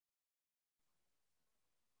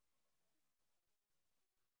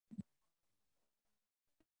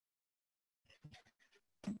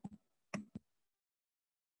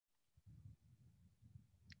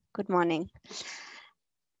Good morning.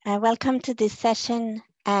 Welcome to this session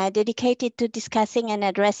dedicated to discussing and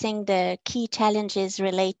addressing the key challenges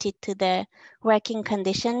related to the working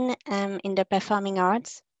condition in the performing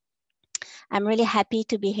arts. I'm really happy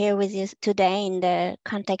to be here with you today in the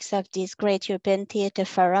context of this Great European Theatre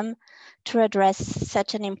Forum to address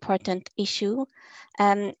such an important issue.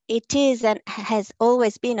 It is and has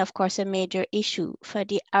always been, of course, a major issue for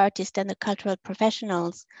the artists and the cultural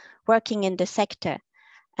professionals working in the sector.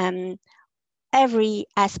 Every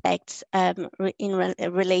aspect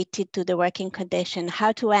related to the working condition,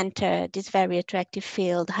 how to enter this very attractive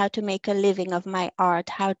field, how to make a living of my art,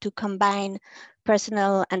 how to combine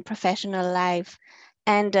personal and professional life.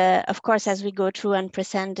 And of course, as we go through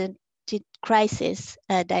unprecedented crisis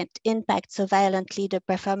that impacts so violently the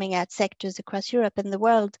performing arts sectors across Europe and the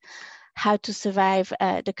world, how to survive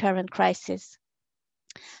the current crisis.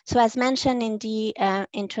 So as mentioned in the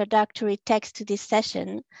introductory text to this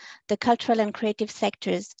session, the cultural and creative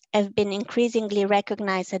sectors have been increasingly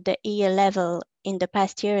recognized at the EU level in the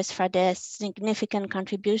past years for their significant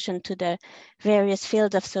contribution to the various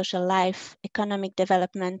fields of social life, economic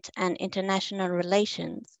development, and international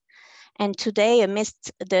relations. And today,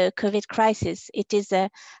 amidst the COVID crisis, it is a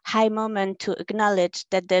high moment to acknowledge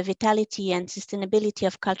that the vitality and sustainability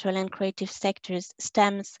of cultural and creative sectors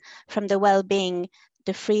stems from the well-being,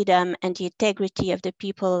 the freedom and the integrity of the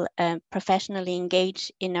people professionally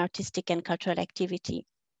engaged in artistic and cultural activity.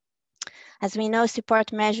 As we know,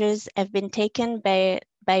 support measures have been taken by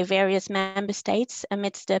various member states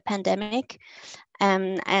amidst the pandemic,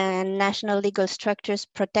 and national legal structures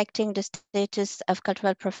protecting the status of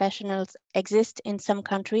cultural professionals exist in some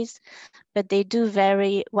countries, but they do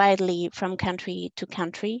vary widely from country to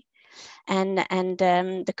country. And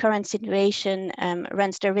the current situation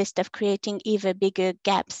runs the risk of creating even bigger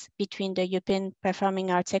gaps between the European performing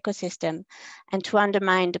arts ecosystem and to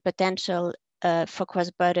undermine the potential for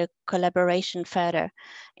cross-border collaboration further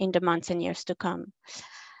in the months and years to come.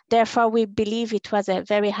 Therefore, we believe it was a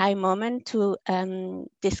very high moment to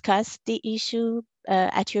discuss the issue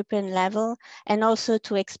at European level and also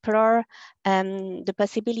to explore the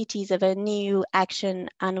possibilities of a new action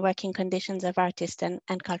on working conditions of artists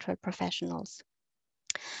and cultural professionals.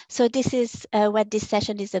 So this is what this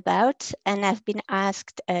session is about, and I've been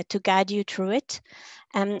asked to guide you through it.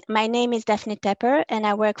 My name is Daphne Tepper, and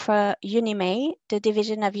I work for UNIME, the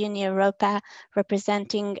division of Europa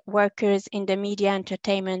representing workers in the media,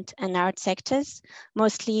 entertainment, and art sectors,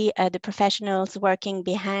 mostly the professionals working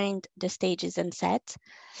behind the stages and set.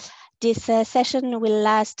 This session will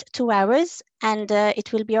last 2 hours, and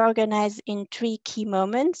it will be organized in 3 key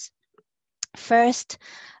moments. First,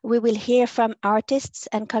 we will hear from artists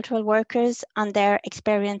and cultural workers on their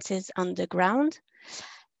experiences on the ground.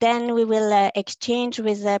 Then we will exchange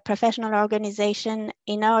with a professional organization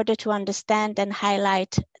in order to understand and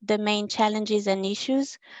highlight the main challenges and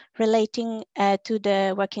issues relating to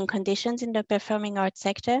the working conditions in the performing arts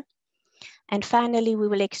sector. And finally, we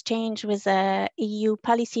will exchange with EU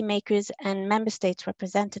policymakers and member states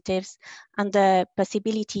representatives on the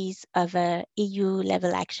possibilities of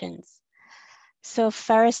EU-level actions. So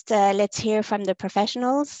first, let's hear from the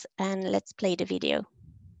professionals and let's play the video.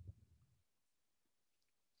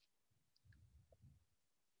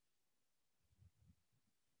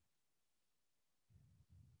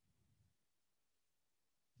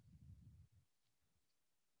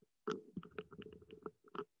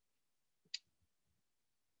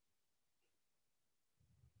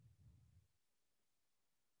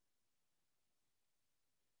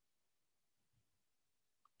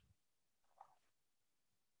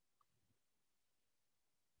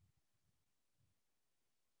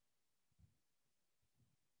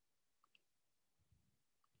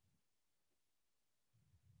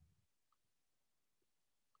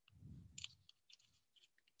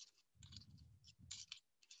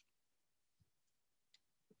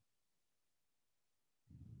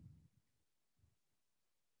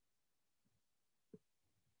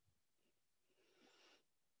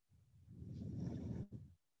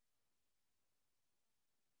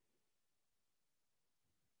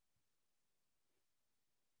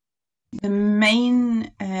 The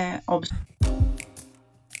main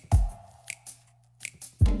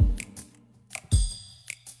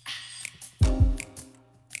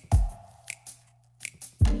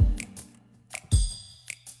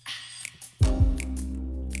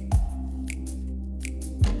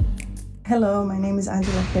Hello, my name is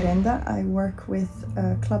Angela Gerenda. I work with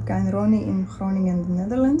Club Roni in Groningen, the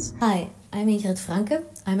Netherlands. Hi, I'm Ingrid Franke.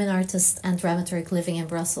 I'm an artist and dramaturg living in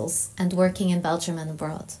Brussels and working in Belgium and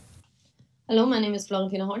abroad. Hello, my name is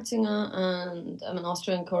Florentina Holzinger and I'm an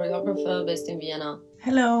Austrian choreographer based in Vienna.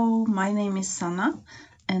 Hello, my name is Sanna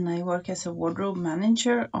and I work as a wardrobe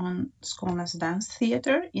manager on Skånes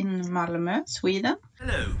Dancetheatre in Malmö, Sweden.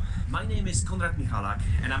 Hello, my name is Konrad Michalak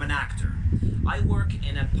and I'm an actor. I work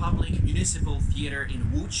in a public municipal theatre in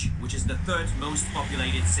Łódź, which is the third most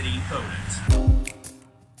populated city in Poland.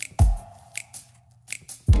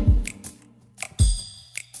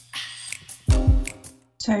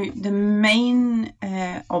 So the main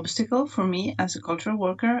obstacle for me as a cultural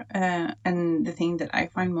worker and the thing that I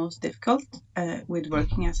find most difficult with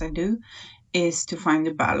working as I do is to find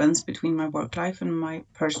a balance between my work life and my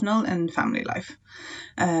personal and family life.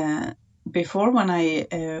 Before, when I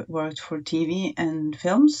worked for TV and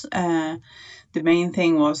films, the main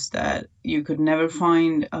thing was that you could never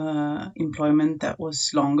find employment that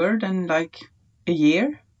was longer than like a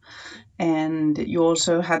year. And you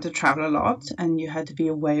also had to travel a lot and you had to be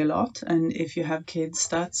away a lot. And if you have kids,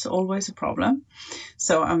 that's always a problem.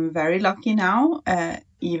 So I'm very lucky now,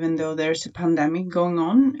 even though there's a pandemic going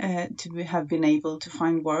on, to have been able to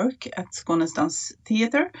find work at Skånes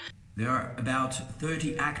Dancetheatre. There are about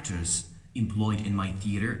 30 actors employed in my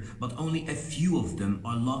theatre, but only a few of them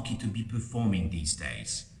are lucky to be performing these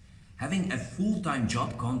days. Having a full-time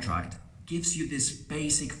job contract gives you this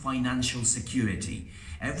basic financial security.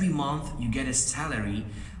 Every month you get a salary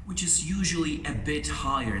which is usually a bit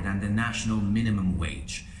higher than the national minimum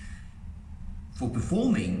wage. For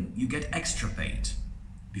performing, you get extra paid.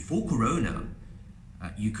 Before Corona,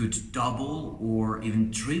 you could double or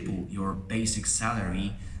even triple your basic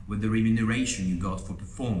salary with the remuneration you got for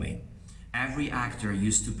performing. Every actor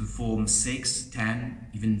used to perform 6, 10,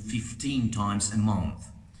 even 15 times a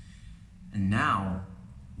month. And now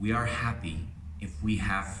we are happy if we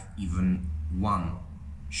have even one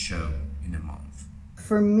show in a month.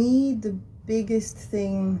 For me, the biggest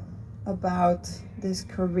thing about this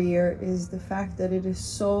career is the fact that it is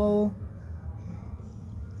so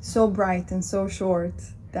bright and so short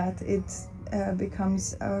that it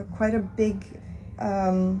becomes quite a big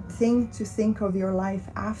thing to think of your life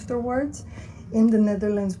afterwards. In the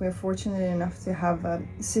Netherlands, we're fortunate enough to have a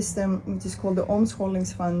system which is called the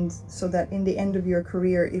Omscholingsfund, so that in the end of your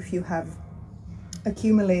career, if you have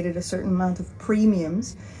accumulated a certain amount of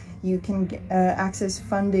premiums, you can access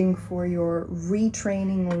funding for your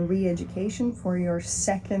retraining or re-education, for your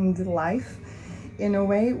second life, in a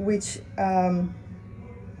way, which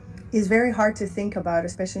is very hard to think about,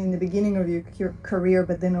 especially in the beginning of your career,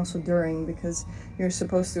 but then also during, because you're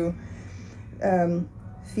supposed to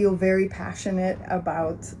feel very passionate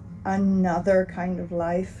about another kind of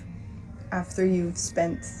life after you've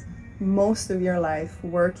spent most of your life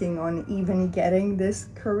working on even getting this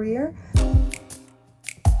career.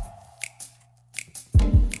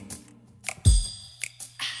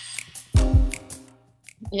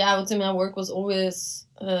 Yeah, I would say my work was always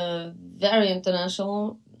very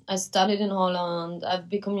international. I studied in Holland, I have a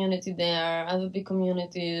big community there, I have a big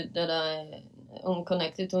community that I am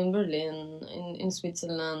connected to in Berlin, in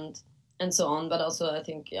Switzerland, and so on. But also I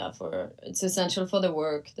think, yeah, it's essential for the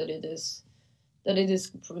work that it is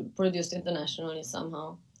produced internationally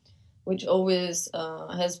somehow, which always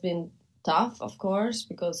has been tough, of course,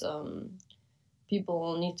 because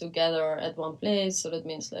people need to gather at one place, so that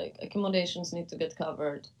means like accommodations need to get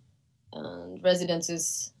covered and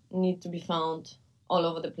residences need to be found all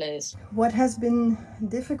over the place. What has been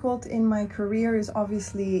difficult in my career is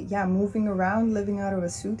obviously, moving around, living out of a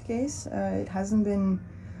suitcase. It hasn't been,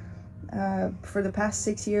 for the past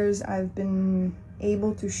 6 years, I've been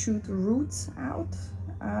able to shoot routes out,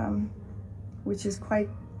 which is quite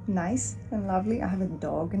nice and lovely. I have a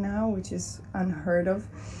dog now, which is unheard of.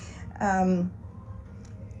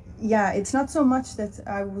 It's not so much that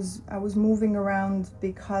I was moving around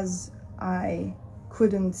because I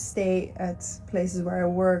couldn't stay at places where I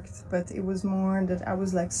worked, but it was more that I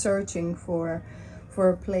was like searching for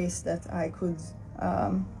a place that I could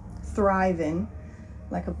thrive in,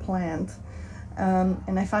 like a plant.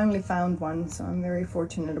 And I finally found one, so I'm very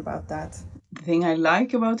fortunate about that. The thing I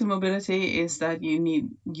like about the mobility is that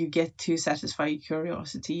you get to satisfy your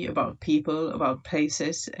curiosity about people, about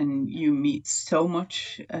places, and you meet so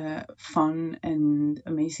much fun and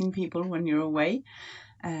amazing people when you're away.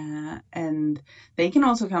 And they can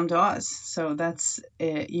also come to us, so that's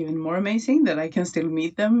even more amazing that I can still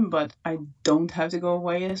meet them, but I don't have to go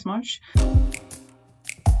away as much.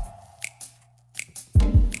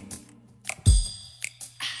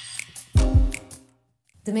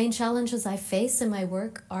 The main challenges I face in my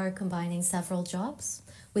work are combining several jobs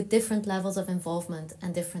with different levels of involvement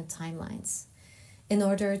and different timelines. In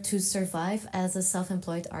order to survive as a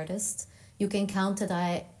self-employed artist, you can count that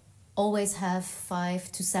I always have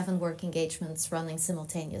 5 to 7 work engagements running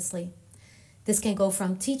simultaneously. This can go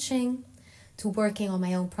from teaching to working on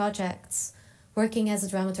my own projects, working as a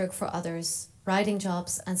dramaturg for others, writing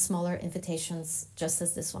jobs and smaller invitations just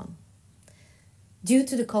as this one. Due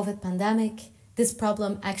to the COVID pandemic, this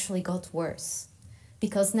problem actually got worse,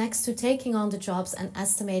 because next to taking on the jobs and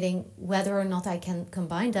estimating whether or not I can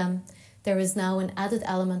combine them, there is now an added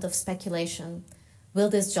element of speculation. Will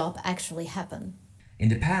this job actually happen? In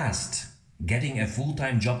the past, getting a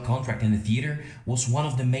full-time job contract in the theatre was one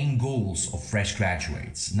of the main goals of fresh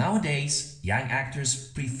graduates. Nowadays, young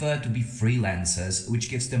actors prefer to be freelancers, which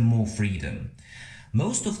gives them more freedom.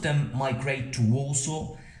 Most of them migrate to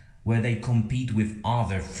Warsaw, where they compete with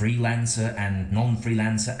other freelancer and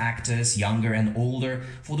non-freelancer actors, younger and older,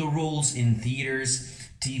 for the roles in theatres,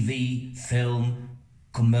 TV, film,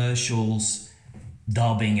 commercials,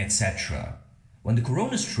 dubbing, etc. When the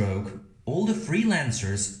corona struck, all the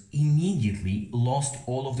freelancers immediately lost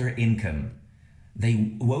all of their income.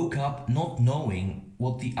 They woke up not knowing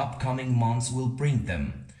what the upcoming months will bring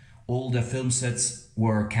them. All the film sets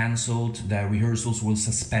were cancelled, the rehearsals were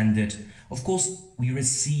suspended. Of course, we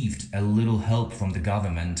received a little help from the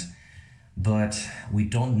government, but we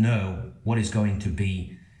don't know what is going to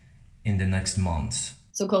be in the next months.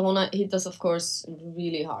 So Corona hit us, of course,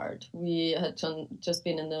 really hard. We had just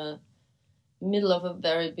been in the middle of a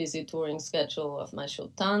very busy touring schedule of my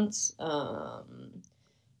show Tanz.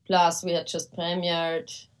 Plus, we had just premiered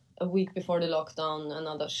a week before the lockdown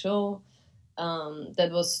another show that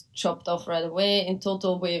was chopped off right away. In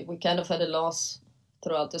total, we kind of had a loss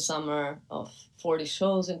throughout the summer of 40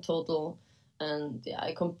 shows in total, and yeah,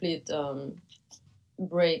 a complete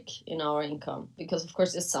break in our income, because of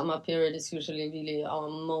course the summer period is usually really our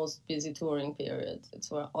most busy touring period. It's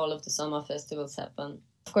where all of the summer festivals happen.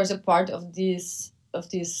 Of course, a part of these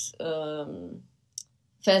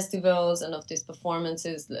festivals and of these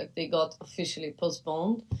performances, like, they got officially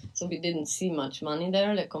postponed, so we didn't see much money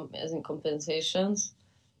there, like as in compensations.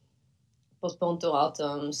 Postponed to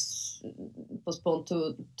autumns, postponed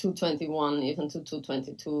to 2021, even to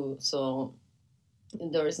 2022. So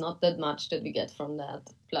there is not that much that we get from that.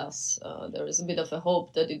 Plus, there is a bit of a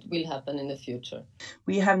hope that it will happen in the future.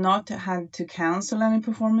 We have not had to cancel any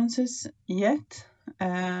performances yet.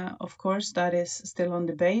 Of course, that is still on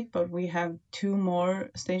debate, but we have 2 more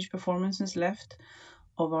stage performances left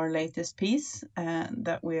of our latest piece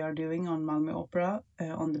that we are doing on Malmö Opera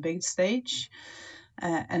on the big stage.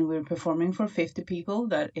 And we're performing for 50 people.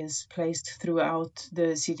 That is placed throughout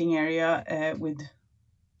the seating area with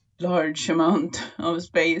large amount of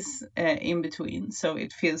space in between. So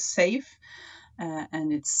it feels safe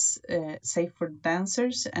and it's safe for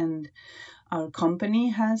dancers. And our company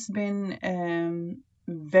has been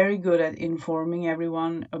very good at informing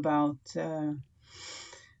everyone about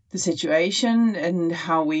the situation and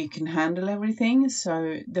how we can handle everything.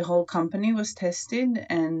 So the whole company was tested,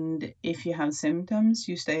 and if you have symptoms,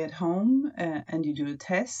 you stay at home and you do a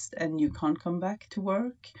test, and you can't come back to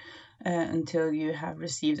work until you have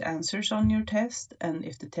received answers on your test. And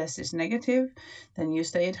if the test is negative, then you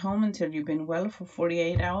stay at home until you've been well for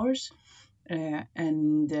 48 hours.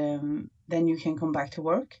 And then you can come back to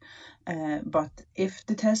work. But if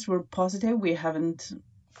the tests were positive, we haven't,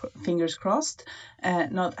 fingers crossed,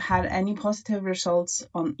 not had any positive results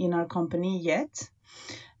in our company yet,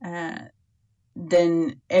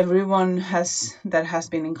 then everyone that has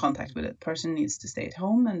been in contact with that person needs to stay at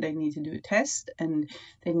home, and they need to do a test, and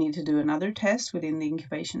they need to do another test within the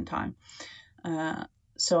incubation time.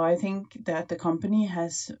 So I think that the company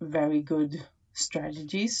has very good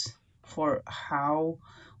strategies for how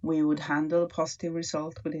we would handle a positive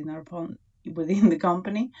result within the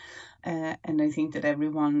company, and I think that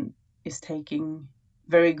everyone is taking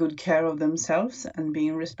very good care of themselves and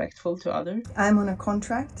being respectful to others. I'm on a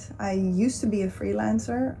contract. I used to be a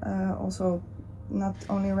freelancer, also not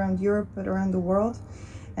only around Europe but around the world,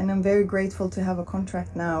 and I'm very grateful to have a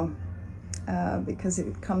contract now because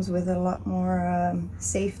it comes with a lot more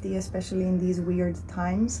safety, especially in these weird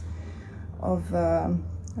times of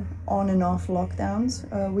on and off lockdowns.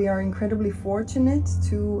 We are incredibly fortunate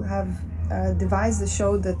to have devised a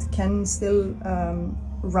show that can still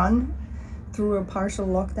run through a partial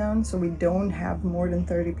lockdown, so we don't have more than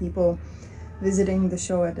 30 people visiting the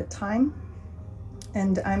show at a time.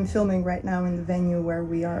 And I'm filming right now in the venue where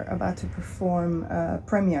we are about to perform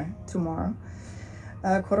premiere tomorrow.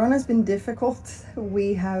 Corona's been difficult.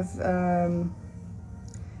 We have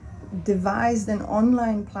devised an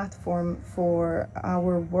online platform for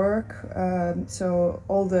our work, so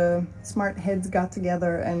all the smart heads got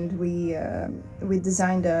together and we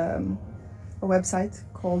designed a website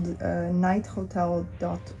called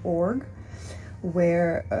nighthotel.org,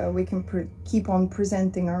 where we can keep on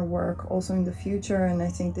presenting our work also in the future, and I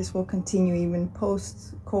think this will continue even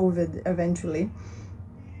post-COVID eventually.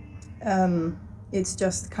 It's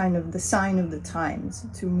just kind of the sign of the times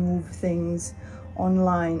to move things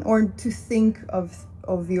online, or to think of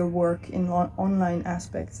your work in online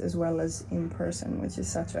aspects as well as in person, which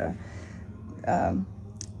is such a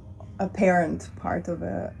apparent part of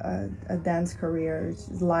a dance career,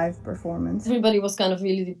 live performance. Everybody was kind of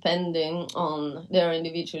really depending on their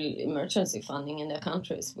individual emergency funding in their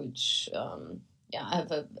countries, which, I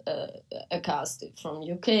have a cast from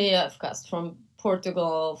UK, I have cast from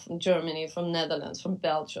Portugal, from Germany, from Netherlands, from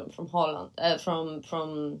Belgium, from Holland,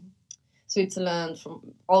 from Switzerland, from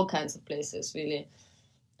all kinds of places, really.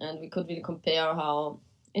 And we could really compare how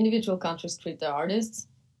individual countries treat their artists.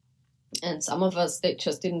 And some of us, they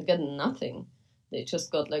just didn't get nothing. They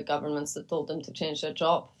just got like governments that told them to change their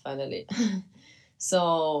job, finally.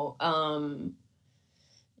 So,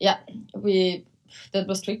 that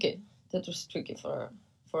was tricky. That was tricky for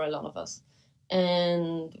a lot of us.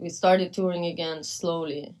 And we started touring again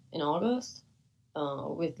slowly in August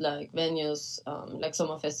with like venues like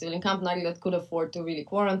Summer Festival in Kampnagel that could afford to really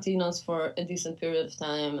quarantine us for a decent period of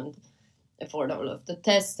time and afford all of the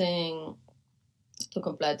testing to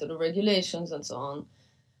comply to the regulations and so on.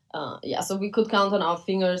 So we could count on our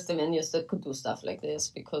fingers the venues that could do stuff like this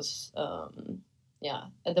because,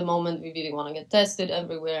 at the moment we really want to get tested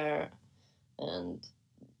everywhere. And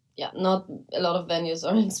not a lot of venues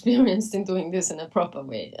are experienced in doing this in a proper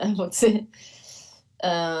way, I would say.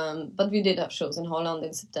 But we did have shows in Holland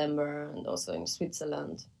in September and also in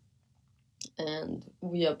Switzerland. And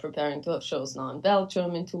we are preparing to have shows now in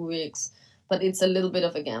Belgium in 2 weeks. But it's a little bit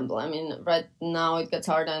of a gamble. I mean, right now it gets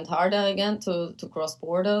harder and harder again to cross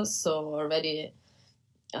borders. So already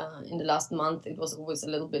in the last month, it was always a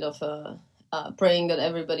little bit of a praying that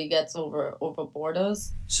everybody gets over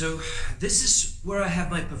borders. So this is where I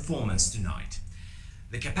have my performance tonight.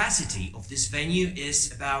 The capacity of this venue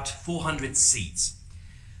is about 400 seats.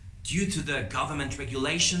 Due to the government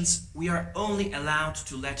regulations, we are only allowed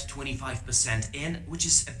to let 25% in, which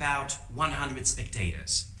is about 100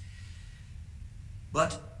 spectators.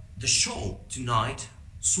 But the show tonight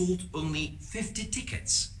sold only 50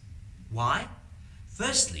 tickets. Why?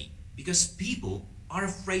 Firstly, because people are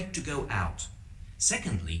afraid to go out.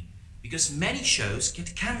 Secondly, because many shows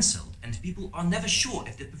get cancelled and people are never sure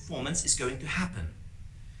if the performance is going to happen.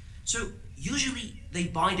 So usually they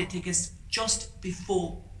buy the tickets just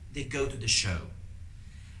before they go to the show.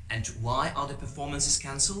 And why are the performances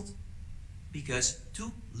cancelled? Because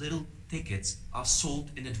too little tickets are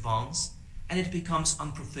sold in advance and it becomes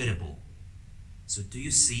unprofitable. So do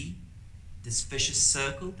you see this vicious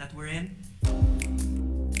circle that we're in?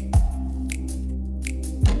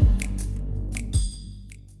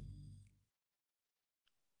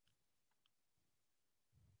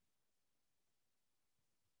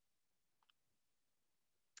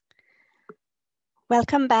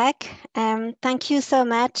 Welcome back. Thank you so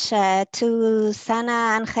much to Sanna,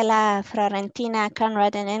 Angela, Florentina,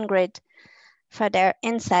 Konrad, and Ingrid for their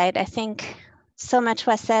insight. I think so much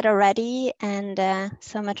was said already, and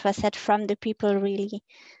so much was said from the people really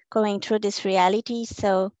going through this reality.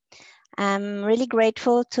 So I'm really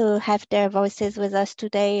grateful to have their voices with us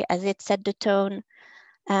today, as it set the tone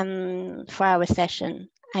for our session,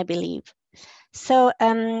 I believe. So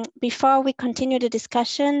before we continue the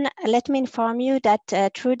discussion, let me inform you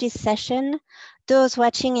that through this session, those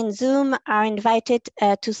watching in Zoom are invited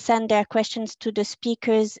to send their questions to the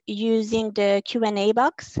speakers using the Q&A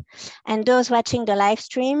box. And those watching the live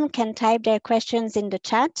stream can type their questions in the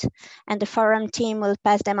chat and the forum team will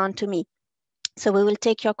pass them on to me. So we will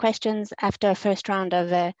take your questions after a first round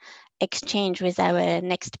of exchange with our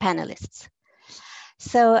next panelists.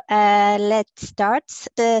 So let's start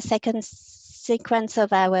the second sequence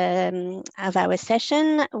of our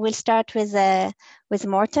session. We'll start with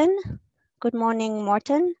Morten. Good morning,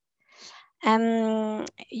 Morten.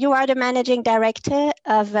 You are the managing director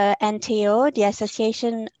of NTO, the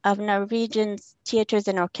Association of Norwegian Theatres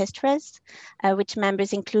and Orchestras, which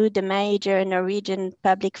members include the major Norwegian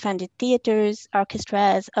public-funded theatres,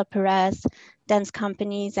 orchestras, operas, dance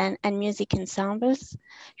companies, and music ensembles.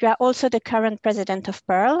 You are also the current president of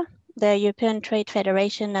PEARL, the European Trade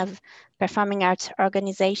Federation of Performing Arts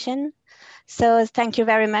Organization. So thank you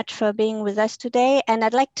very much for being with us today. And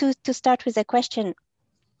I'd like to start with a question.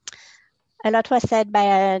 A lot was said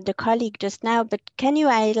by the colleague just now, but can you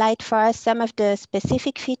highlight for us some of the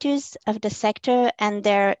specific features of the sector and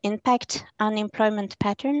their impact on employment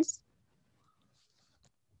patterns?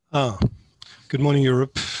 Good morning,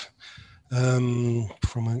 Europe.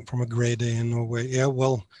 from a grey day in Norway. Yeah,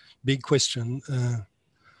 well, big question.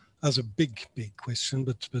 As a big question,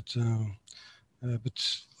 but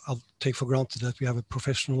I'll take for granted that we have a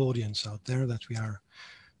professional audience out there, that we are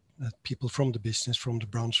people from the business, from the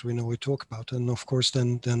branch we know we talk about. And of course,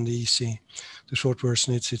 then the short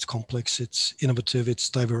version, it's complex, it's innovative, it's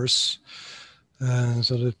diverse.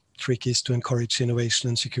 So the trick is to encourage innovation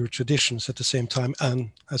and secure traditions at the same time.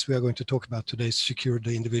 And as we are going to talk about today, secure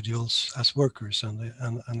the individuals as workers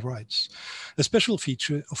and rights. A special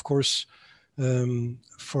feature, of course,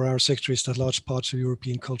 for our sector is that large parts of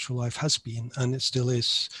European cultural life has been, and it still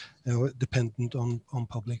is, dependent on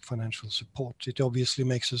public financial support. It obviously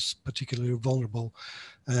makes us particularly vulnerable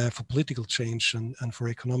for political change and for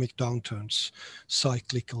economic downturns,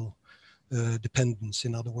 cyclical dependence,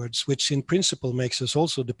 in other words, which in principle makes us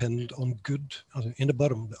also dependent on good, in the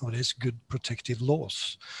bottom of this, good protective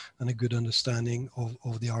laws and a good understanding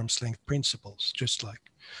of the arm's length principles, just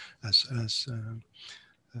like as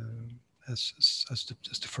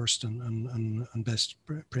the first and best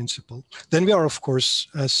principle. Then we are, of course,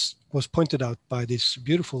 as was pointed out by this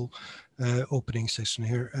beautiful opening session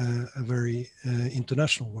here, a very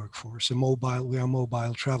international workforce. We are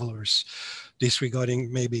mobile travelers,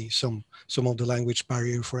 disregarding maybe some of the language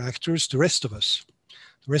barrier for actors. The rest of us,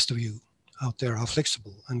 the rest of you out there, are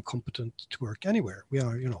flexible and competent to work anywhere. We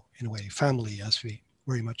are, in a way, family, as we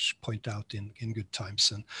very much point out in good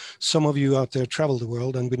times. And some of you out there travel the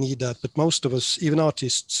world, and we need that. But most of us, even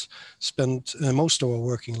artists, spend most of our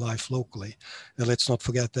working life locally. Let's not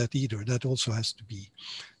forget that either. That also has to be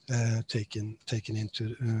taken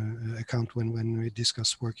into account when we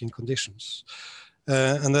discuss working conditions.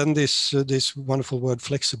 And then this wonderful word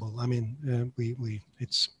flexible. I mean,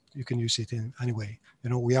 you can use it in any way.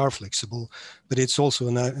 We are flexible, but it's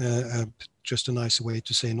also just a nice way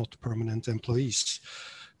to say not permanent employees.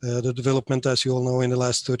 The development, as you all know, in the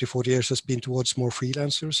last 30, 40 years has been towards more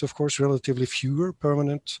freelancers, of course, relatively fewer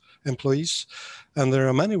permanent employees. And there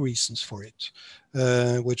are many reasons for it,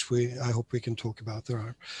 which I hope we can talk about. There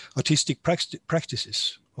are artistic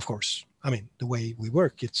practices, of course. I mean, the way we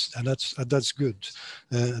work, that's good,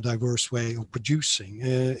 a diverse way of producing.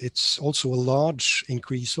 It's also a large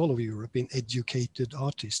increase all over Europe in educated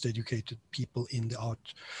artists, educated people in the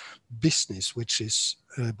art business, which is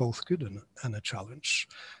both good and a challenge.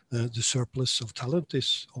 The surplus of talent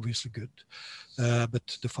is obviously good,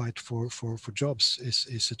 but the fight for jobs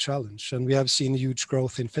is a challenge. And we have seen huge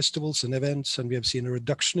growth in festivals and events, and we have seen a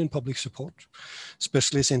reduction in public support,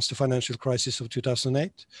 especially since the financial crisis of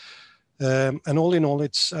 2008. And all in all,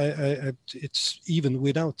 it's even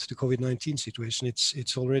without the COVID-19 situation,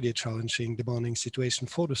 it's already a challenging, demanding situation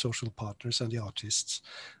for the social partners and the artists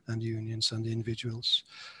and the unions and the individuals.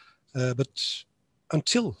 But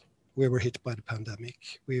until we were hit by the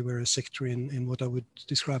pandemic, we were a sector in what I would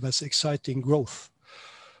describe as exciting growth.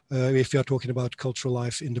 If you are talking about cultural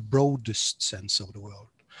life in the broadest sense of the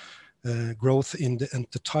word, growth in the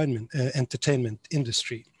entertainment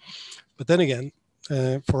industry. But then again,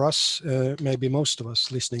 for us, maybe most of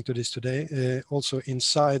us listening to this today, also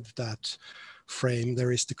inside that frame,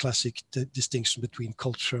 there is the classic distinction between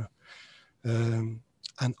culture and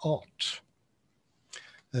art.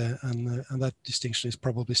 And that distinction is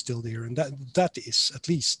probably still there. And that is at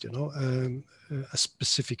least, a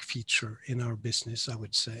specific feature in our business, I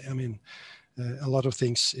would say. I mean, a lot of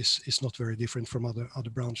things is not very different from other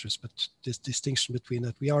branches, but this distinction between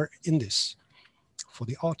that we are in this for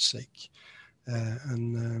the art's sake.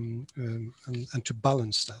 And to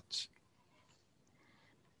balance that.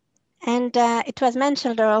 And it was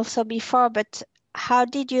mentioned also before, but how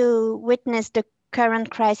did you witness the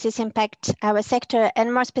current crisis impact our sector?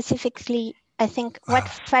 And more specifically, I think, what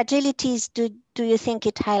fragilities do you think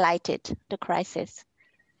it highlighted, the crisis?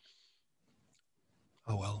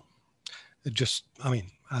 Oh, well, as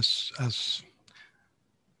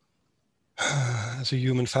a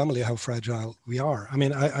human family, how fragile we are. I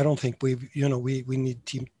mean, I don't think we need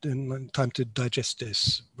time to digest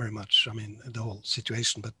this very much. I mean, the whole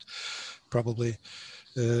situation, but probably,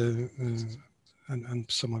 and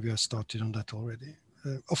some of you have started on that already.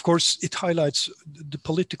 Of course, it highlights the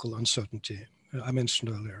political uncertainty I mentioned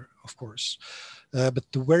earlier, of course.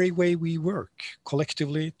 But the very way we work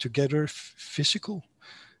collectively together, physical,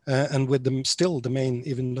 and with them still the main,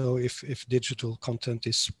 even though if digital content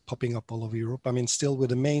is popping up all over Europe, I mean, still with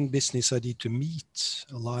the main business idea to meet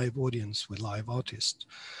a live audience with live artists.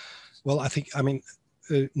 Well, I think,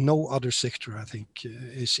 no other sector, I think,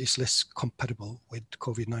 is less compatible with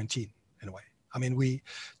COVID-19 in a way. I mean,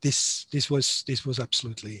 this was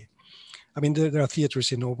absolutely, I mean, there are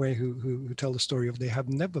theaters in Norway who tell the story of they have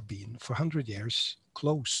never been for 100 years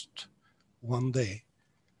closed one day.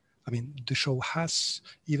 I mean, the show has,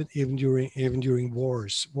 even during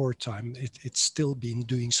wartime, it's still been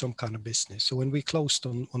doing some kind of business. So when we closed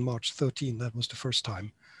on March 13, that was the first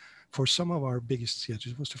time, for some of our biggest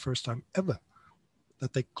theaters, it was the first time ever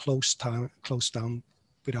that they closed down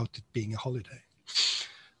without it being a holiday.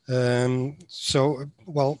 So,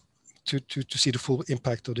 well, to see the full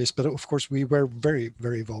impact of this, but of course we were very,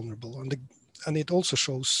 very vulnerable, and it also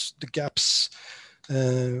shows the gaps,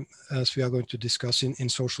 as we are going to discuss, in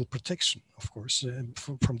social protection, of course,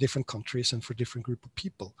 from different countries and for different group of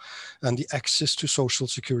people, and the access to social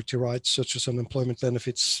security rights such as unemployment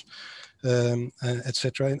benefits,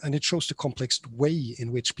 etc. And it shows the complex way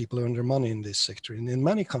in which people earn their money in this sector. And in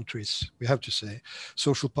many countries, we have to say,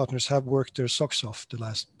 social partners have worked their socks off the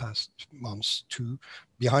past months to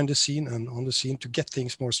behind the scene and on the scene to get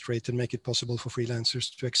things more straight and make it possible for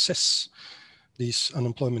freelancers to access these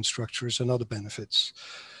unemployment structures and other benefits.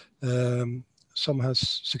 Some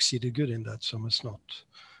has succeeded good in that, some has not,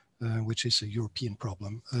 which is a European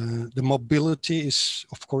problem. The mobility is,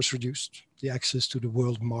 of course, reduced. The access to the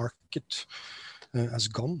world market has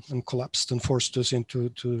gone and collapsed and forced us into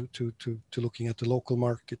to looking at the local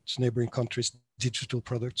markets, neighboring countries, digital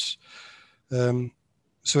products.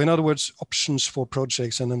 So in other words, options for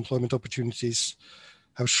projects and employment opportunities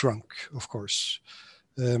have shrunk, of course.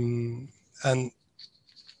 And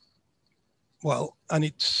well, and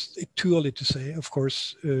it's too early to say, of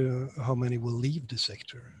course, how many will leave the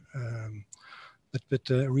sector. But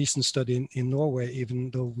a recent study in Norway,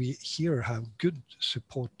 even though we here have good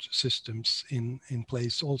support systems in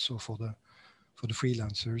place also for the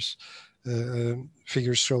freelancers,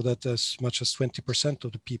 figures show that as much as 20%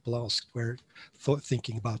 of the people asked were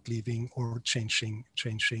thinking about leaving or changing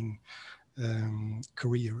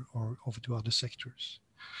career or over to other sectors.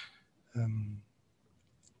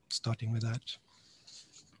 Starting with that.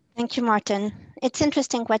 Thank you, Morten. It's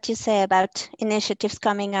interesting what you say about initiatives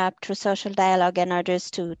coming up through social dialogue and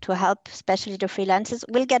others to help, especially the freelancers.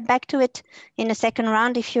 We'll get back to it in a second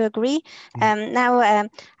round, if you agree. Now,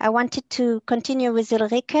 I wanted to continue with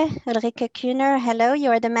Ulrike Kühner. Hello, you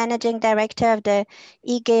are the Managing Director of the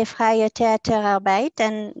IG Freie Theaterarbeit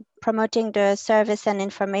and promoting the service and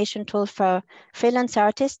information tool for freelance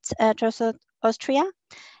artists across Austria.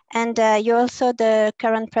 And you're also the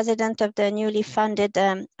current president of the newly funded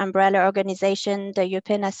umbrella organization, the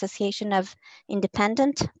European Association of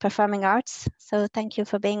Independent Performing Arts. So thank you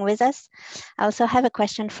for being with us. I also have a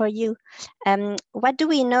question for you. What do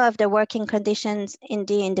we know of the working conditions in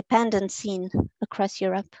the independent scene across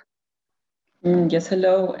Europe? Yes,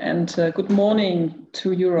 hello, and good morning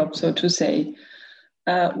to Europe, so to say.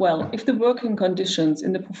 Well, if the working conditions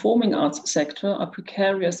in the performing arts sector are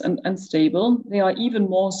precarious and unstable, they are even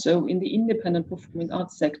more so in the independent performing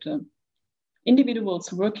arts sector.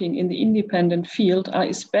 Individuals working in the independent field are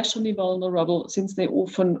especially vulnerable since they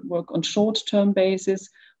often work on short-term basis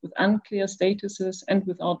with unclear statuses and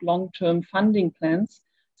without long-term funding plans,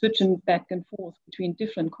 switching back and forth between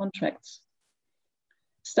different contracts.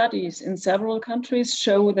 Studies in several countries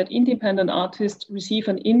show that independent artists receive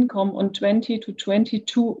an income on 20 to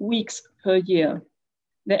 22 weeks per year.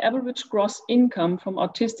 The average gross income from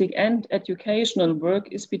artistic and educational work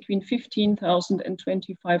is between 15,000 and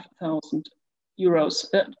 25,000 euros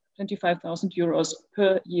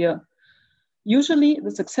per year. Usually,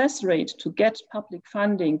 the success rate to get public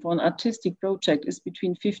funding for an artistic project is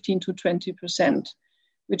between 15 to 20%.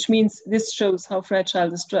 Which means this shows how fragile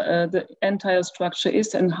the entire structure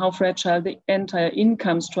is and how fragile the entire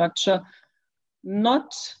income structure,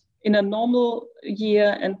 not in a normal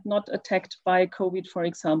year and not attacked by COVID, for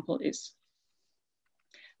example, is.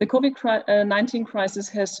 The COVID-19 crisis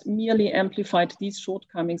has merely amplified these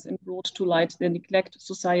shortcomings and brought to light the neglect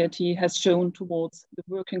society has shown towards the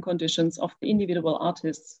working conditions of the individual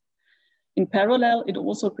artists. In parallel, it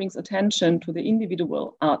also brings attention to the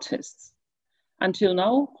individual artists. Until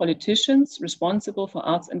now, politicians responsible for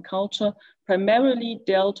arts and culture primarily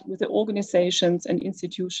dealt with the organizations and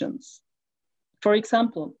institutions. For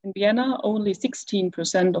example, in Vienna, only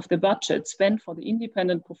 16% of the budget spent for the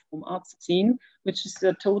independent performing arts scene, which is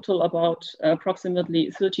a total about approximately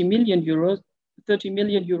 30 million euros,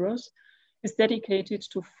 is dedicated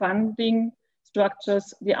to funding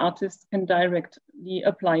structures the artists can directly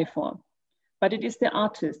apply for. But it is the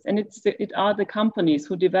artists and it are the companies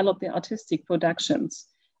who develop the artistic productions,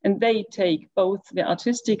 and they take both the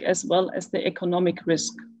artistic as well as the economic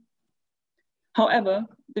risk. However,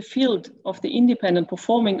 the field of the independent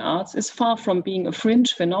performing arts is far from being a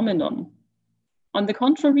fringe phenomenon. On the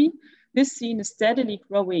contrary, This scene is steadily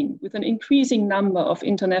growing with an increasing number of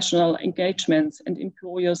international engagements and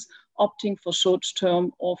employers opting for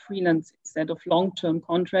short-term or freelance instead of long-term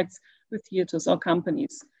contracts with theaters or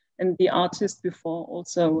companies. And the artists before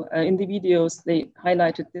also in the videos, they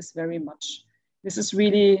highlighted this very much. This is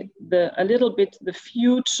really a little bit the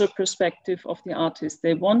future perspective of the artists.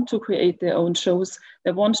 They want to create their own shows.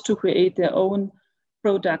 They want to create their own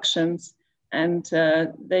productions, and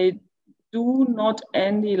they do not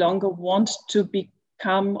any longer want to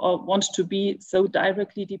become or want to be so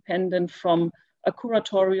directly dependent from a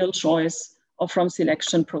curatorial choice or from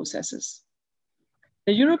selection processes.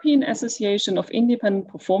 The European Association of Independent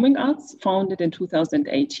Performing Arts, founded in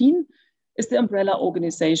 2018, is the umbrella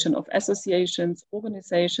organization of associations,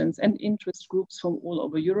 organizations, and interest groups from all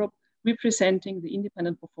over Europe, representing the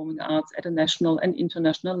independent performing arts at a national and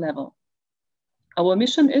international level. Our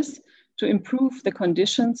mission is to improve the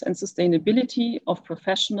conditions and sustainability of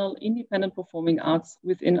professional independent performing arts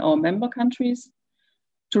within our member countries,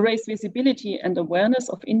 to raise visibility and awareness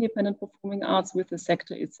of independent performing arts with the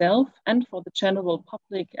sector itself and for the general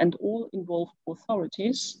public and all involved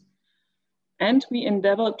authorities. And we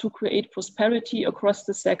endeavor to create prosperity across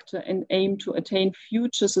the sector and aim to attain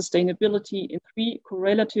future sustainability in 3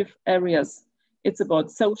 correlative areas. It's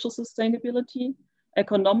about social sustainability,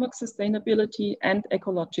 economic sustainability, and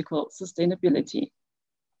ecological sustainability.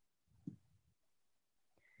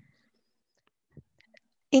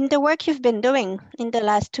 In the work you've been doing in the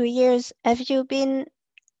last 2 years, have you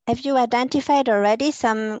identified already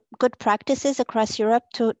some good practices across Europe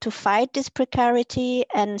to fight this precarity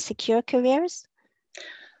and secure careers?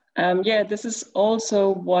 Yeah, this is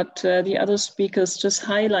also what the other speakers just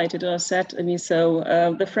highlighted or said. I mean, so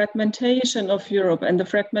the fragmentation of Europe and the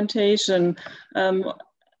fragmentation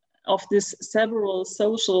of this several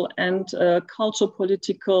social and cultural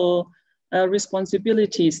political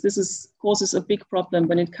responsibilities. This causes a big problem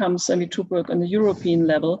when it comes to work on the European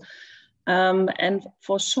level. And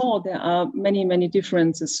for sure, there are many, many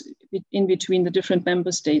differences in between the different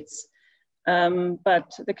member states.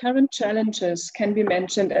 But the current challenges can be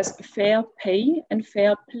mentioned as fair pay and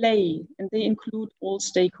fair play, and they include all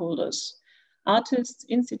stakeholders, artists,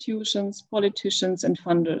 institutions, politicians, and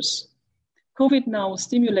funders. COVID now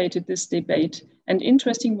stimulated this debate, and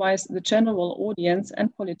interesting-wise, the general audience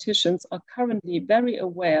and politicians are currently very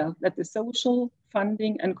aware that the social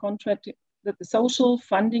funding and contracting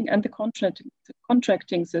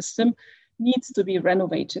system needs to be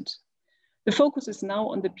renovated. The focus is now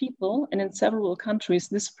on the people, and in several countries,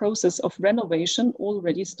 this process of renovation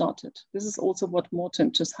already started. This is also what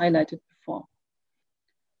Morten just highlighted before.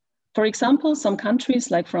 For example, some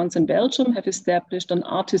countries like France and Belgium have established an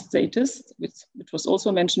artist status, which was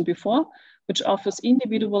also mentioned before, which offers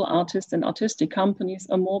individual artists and artistic companies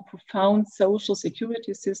a more profound social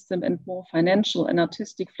security system and more financial and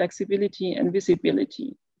artistic flexibility and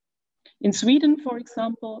visibility. In Sweden, for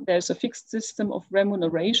example, there's a fixed system of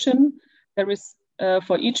remuneration. There is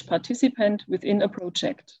for each participant within a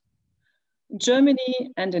project. In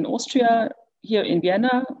Germany and in Austria, here in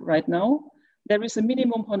Vienna right now, there is a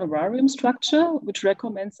minimum honorarium structure which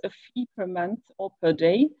recommends a fee per month or per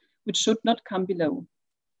day, which should not come below.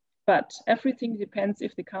 But everything depends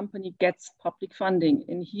if the company gets public funding.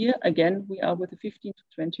 And here again, we are with a 15 to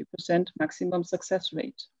 20% maximum success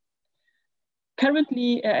rate.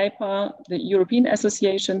 Currently, EIPA, the European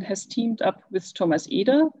Association, has teamed up with Thomas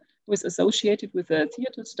Eder, who is associated with the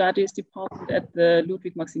Theatre Studies Department at the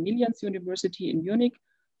Ludwig-Maximilians University in Munich,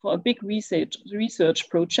 for a big research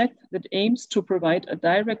project that aims to provide a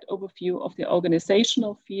direct overview of the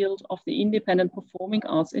organizational field of the independent performing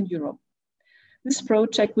arts in Europe. This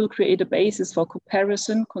project will create a basis for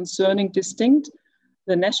comparison concerning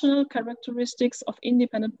the national characteristics of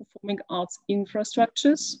independent performing arts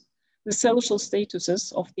infrastructures, the social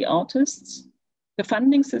statuses of the artists, the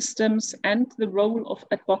funding systems, and the role of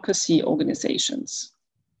advocacy organizations.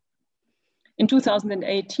 In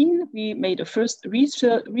 2018, we made a first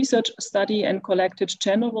research study and collected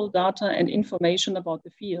general data and information about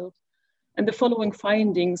the field. And the following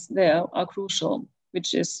findings there are crucial,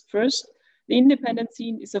 which is first, the independent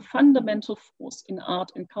scene is a fundamental force in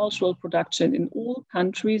art and cultural production in all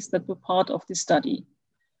countries that were part of the study.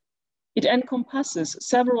 It encompasses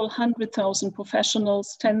several 100,000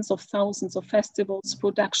 professionals, tens of thousands of festivals,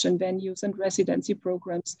 production venues, and residency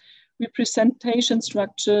programs, representation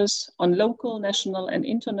structures on local, national, and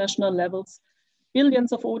international levels,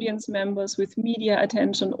 billions of audience members with media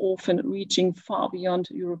attention often reaching far beyond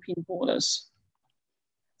European borders.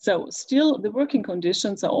 So still, the working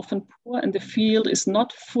conditions are often poor and the field is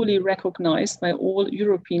not fully recognized by all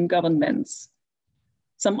European governments.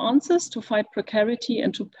 Some answers to fight precarity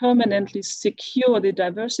and to permanently secure the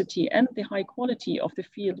diversity and the high quality of the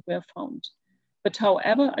field were found. But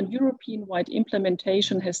however, a European-wide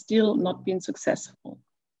implementation has still not been successful.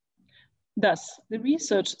 Thus, the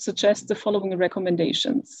research suggests the following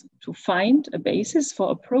recommendations: to find a basis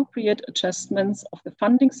for appropriate adjustments of the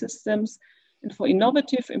funding systems and for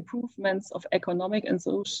innovative improvements of economic and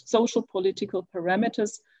social political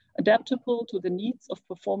parameters adaptable to the needs of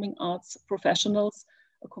performing arts professionals.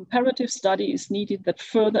 A comparative study is needed that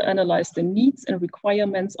further analyzes the needs and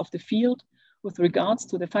requirements of the field with regards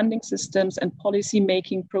to the funding systems and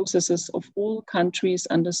policy-making processes of all countries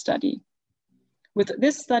under study. With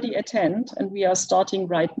this study at hand, and we are starting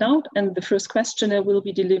right now, and the first questionnaire will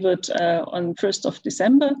be delivered on 1st of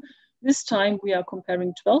December. This time we are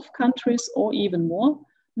comparing 12 countries or even more,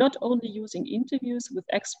 not only using interviews with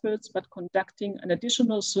experts, but conducting an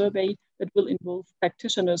additional survey that will involve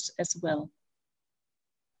practitioners as well.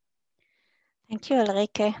 Thank you,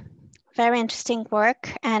 Ulrike. Very interesting work.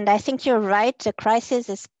 And I think you're right. The crisis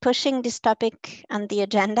is pushing this topic on the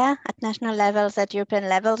agenda at national levels, at European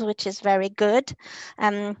levels, which is very good.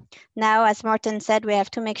 Now, as Morten said, we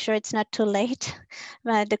have to make sure it's not too late,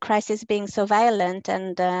 the crisis being so violent.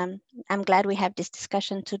 And I'm glad we have this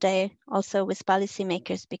discussion today also with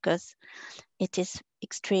policymakers, because it is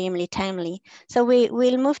extremely timely. So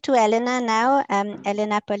we'll move to Elena now.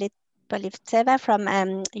 Elena Polivtseva from,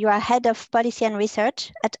 you are head of policy and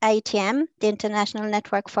research at IETM, the International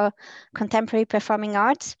Network for Contemporary Performing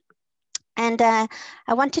Arts. And I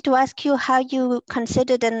wanted to ask you how you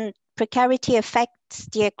consider that precarity affects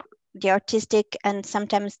the artistic and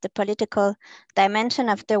sometimes the political dimension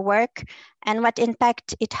of the work, and what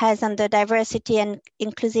impact it has on the diversity and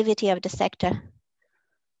inclusivity of the sector.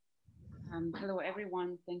 Hello,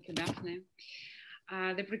 everyone. Thank you, Daphne.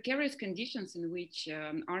 The precarious conditions in which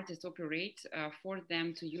artists operate force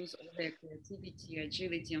them to use all their creativity,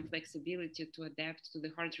 agility, and flexibility to adapt to the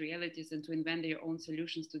hard realities and to invent their own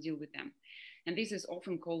solutions to deal with them. And this is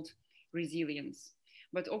often called resilience.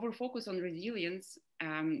 But over-focus on resilience,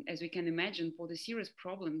 as we can imagine, poses serious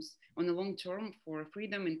problems on the long term for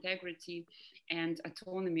freedom, integrity, and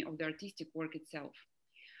autonomy of the artistic work itself.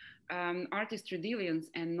 Artist resilience,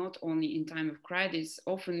 and not only in time of crisis,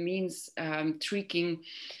 often means tricking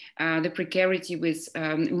the precarity with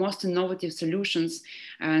most innovative solutions,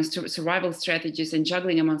 survival strategies, and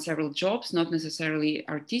juggling among several jobs, not necessarily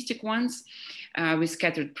artistic ones, with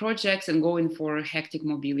scattered projects and going for hectic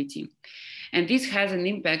mobility. And this has an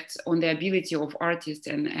impact on the ability of artists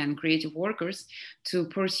and creative workers to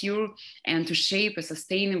pursue and to shape a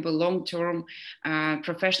sustainable long-term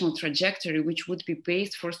professional trajectory, which would be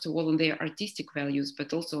based, first of all, on their artistic values,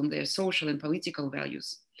 but also on their social and political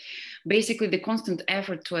values. Basically, the constant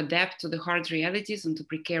effort to adapt to the hard realities and to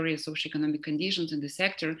precarious socioeconomic conditions in the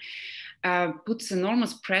sector puts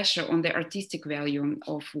enormous pressure on the artistic value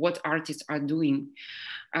of what artists are doing.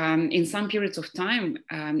 In some periods of time,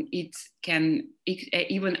 it can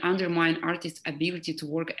even undermine artists' ability to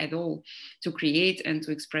work at all, to create and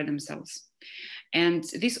to express themselves. And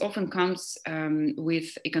this often comes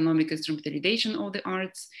with economic instrumentalization of the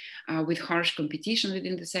arts, with harsh competition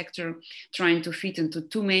within the sector, trying to fit into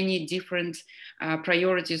too many different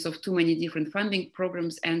priorities of too many different funding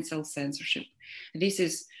programs, and self-censorship. This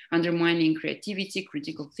is undermining creativity,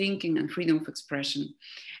 critical thinking, and freedom of expression.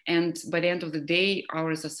 And by the end of the day,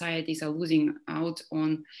 our societies are losing out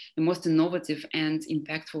on the most innovative and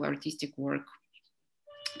impactful artistic work.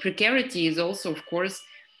 Precarity is also, of course,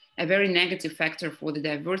 a very negative factor for the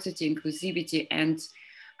diversity, inclusivity, and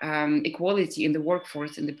equality in the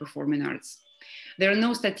workforce in the performing arts. There are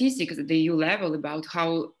no statistics at the EU level about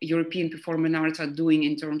how European performing arts are doing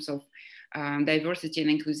in terms of diversity and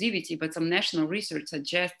inclusivity, but some national research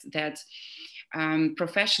suggests that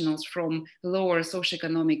professionals from lower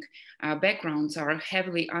socioeconomic backgrounds are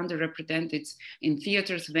heavily underrepresented in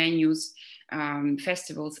theaters, venues,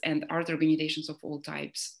 festivals, and art organizations of all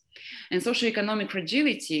types. And socioeconomic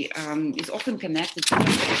fragility is often connected to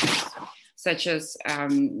factors such as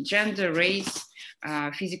gender, race,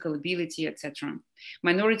 physical ability, etc.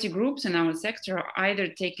 Minority groups in our sector are either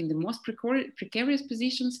taking the most precarious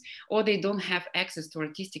positions, or they don't have access to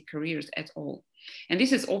artistic careers at all. And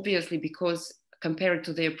this is obviously because, compared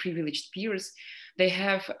to their privileged peers, they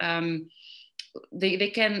have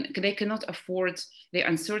they cannot afford the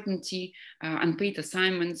uncertainty, unpaid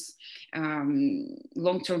assignments,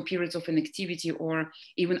 long-term periods of inactivity, or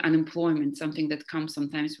even unemployment, something that comes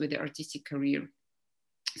sometimes with the artistic career.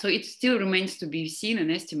 So it still remains to be seen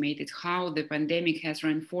and estimated how the pandemic has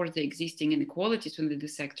reinforced the existing inequalities within the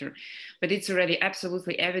sector, but it's already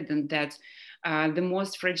absolutely evident that the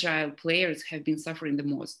most fragile players have been suffering the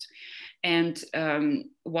most. And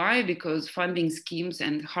why? Because funding schemes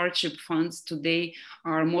and hardship funds today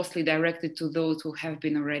are mostly directed to those who have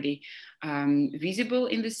been already visible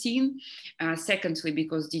in the scene. Secondly,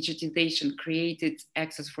 because digitization created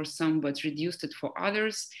access for some but reduced it for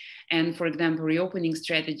others. And for example, reopening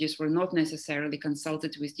strategies were not necessarily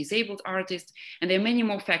consulted with disabled artists. And there are many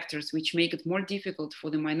more factors which make it more difficult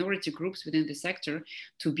for the minority groups within the sector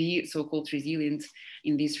to be so-called resilient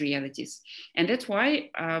in these realities. And that's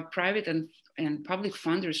why private and public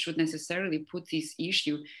funders should necessarily put this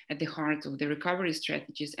issue at the heart of the recovery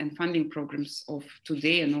strategies and funding programs of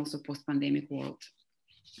today and also post-pandemic world.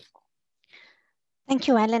 Thank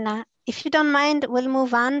you, Elena. If you don't mind, we'll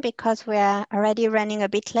move on because we're already running a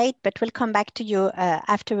bit late, but we'll come back to you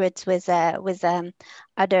afterwards with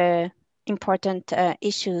other important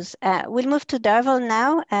issues. We'll move to Dearbhal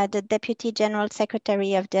now, the Deputy General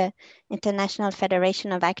Secretary of the International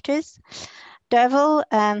Federation of Actors. Dearbhal,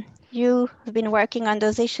 you have been working on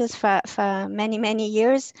those issues for many, many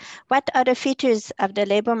years. What other features of the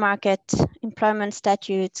labor market, employment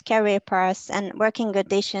statutes, career paths, and working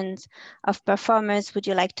conditions of performers would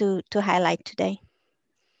you like to highlight today?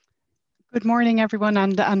 Good morning, everyone,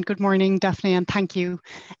 and good morning, Daphne, and thank you.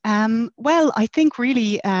 Well, I think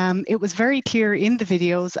really it was very clear in the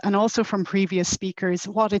videos and also from previous speakers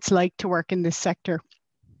what it's like to work in this sector.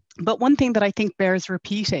 But one thing that I think bears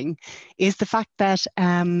repeating is the fact that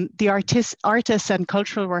the artists and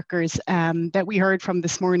cultural workers that we heard from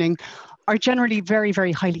this morning are generally very,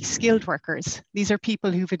 very highly skilled workers. These are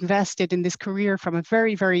people who've invested in this career from a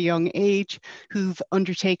very, very young age, who've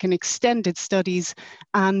undertaken extended studies.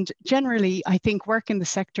 And generally, I think work in the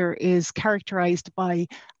sector is characterized by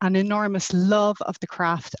an enormous love of the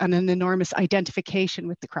craft and an enormous identification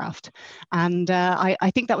with the craft. And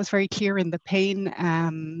I think that was very clear in the pain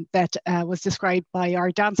that was described by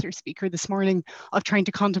our dancer speaker this morning of trying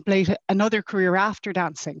to contemplate another career after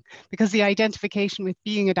dancing, because the identification with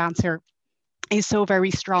being a dancer is so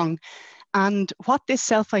very strong. And what this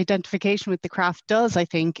self-identification with the craft does, I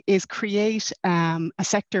think, is create a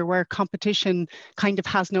sector where competition kind of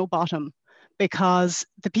has no bottom, because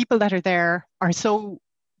the people that are there are so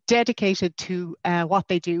dedicated to what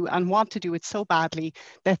they do and want to do it so badly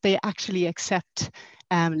that they actually accept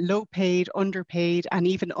low paid, underpaid, and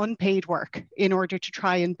even unpaid work in order to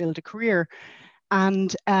try and build a career.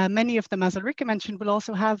 And many of them, as Ulrika mentioned, will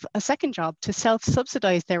also have a second job to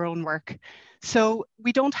self-subsidize their own work. So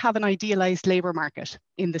we don't have an idealized labor market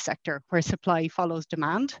in the sector where supply follows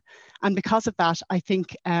demand. And because of that, I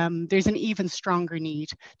think there's an even stronger need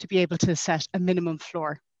to be able to set a minimum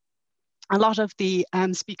floor. A lot of the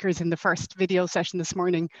speakers in the first video session this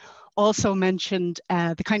morning also mentioned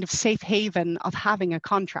the kind of safe haven of having a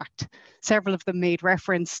contract. Several of them made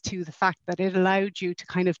reference to the fact that it allowed you to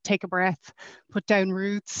kind of take a breath, put down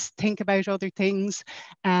roots, think about other things,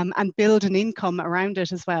 and build an income around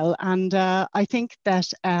it as well. And I think that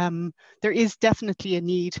there is definitely a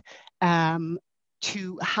need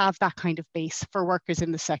to have that kind of base for workers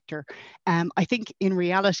in the sector. I think in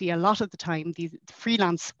reality, a lot of the time, the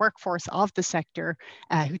freelance workforce of the sector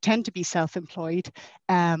who tend to be self-employed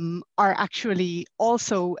are actually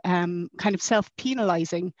also kind of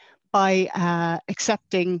self-penalizing by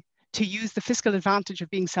accepting to use the fiscal advantage of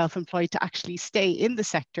being self-employed to actually stay in the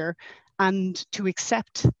sector and to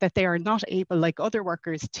accept that they are not able, like other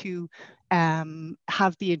workers, to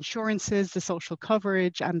have the insurances, the social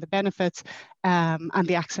coverage and the benefits and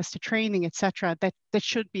the access to training, etc., that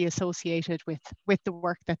should be associated with the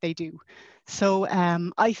work that they do. So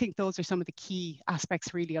I think those are some of the key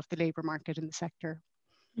aspects really of the labour market in the sector.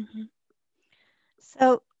 Mm-hmm.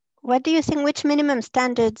 So what do you think, which minimum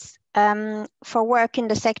standards for work in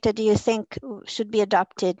the sector do you think should be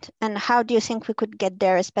adopted? And how do you think we could get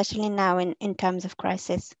there, especially now in times of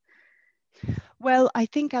crisis? Well, I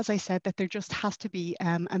think, as I said, that there just has to be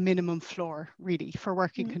a minimum floor, really, for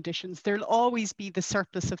working conditions. There'll always be the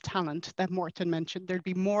surplus of talent that Morten mentioned. There'll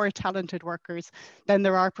be more talented workers than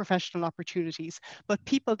there are professional opportunities. But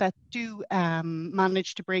people that do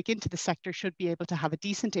manage to break into the sector should be able to have a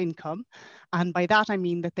decent income. And by that, I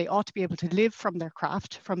mean that they ought to be able to live from their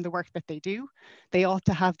craft, from the work that they do. They ought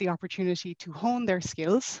to have the opportunity to hone their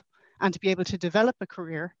skills and to be able to develop a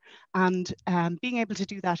career. And being able to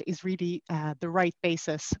do that is really the right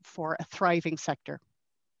basis for a thriving sector.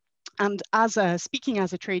 And speaking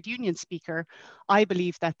as a trade union speaker, I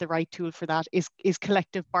believe that the right tool for that is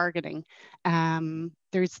collective bargaining.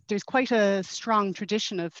 there's quite a strong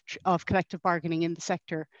tradition of collective bargaining in the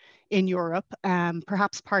sector in Europe,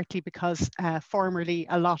 perhaps partly because formerly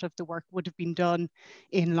a lot of the work would have been done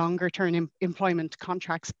in longer term employment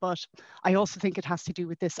contracts, but I also think it has to do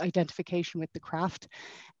with this identification with the craft.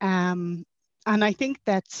 And I think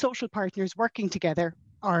that social partners working together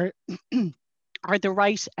are are the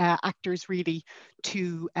right actors really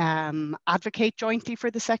to advocate jointly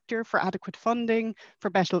for the sector, for adequate funding, for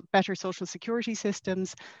better social security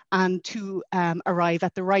systems, and to arrive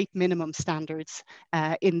at the right minimum standards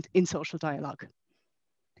in social dialogue.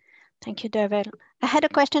 Thank you, Dearbhal. I had a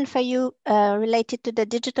question for you related to the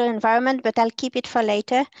digital environment, but I'll keep it for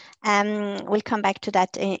later. We'll come back to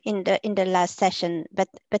that in the last session. But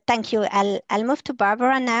thank you. I'll move to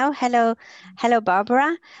Barbara now. Hello,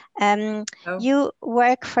 Barbara. You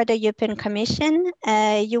work for the European Commission.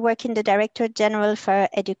 You work in the Director General for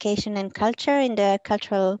Education and Culture in the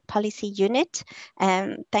Cultural Policy Unit.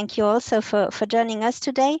 Thank you also for joining us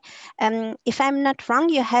today. If I'm not wrong,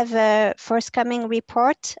 you have a forthcoming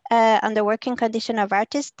report on the working condition of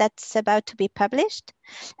artists that's about to be published.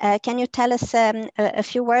 Can you tell us a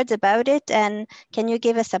few words about it, and can you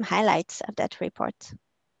give us some highlights of that report?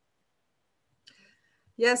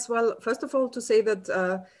 Yes, well, first of all, to say that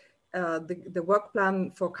the work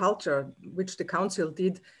plan for culture, which the Council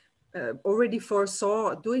did, already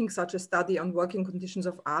foresaw doing such a study on working conditions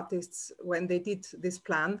of artists when they did this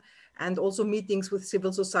plan, and also meetings with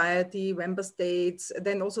civil society, member states,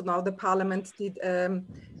 then also now the Parliament did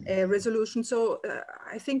a resolution. So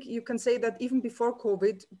I think you can say that even before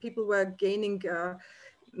COVID, people were gaining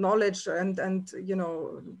knowledge and you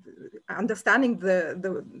know, understanding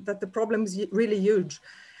that the problem is really huge.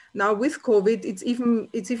 Now with COVID, it's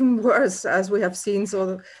even worse, as we have seen.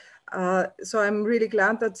 So I'm really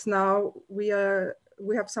glad that now we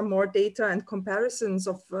have some more data and comparisons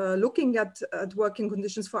of looking at working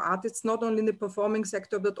conditions for artists, not only in the performing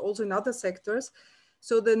sector, but also in other sectors.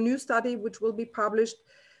 So the new study, which will be published,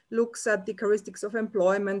 looks at the characteristics of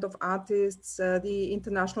employment of artists, the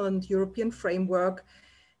international and European framework,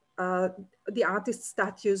 the artist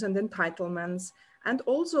status and entitlements, and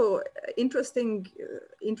also interesting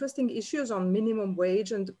issues on minimum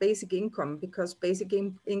wage and basic income, because basic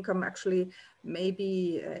income actually may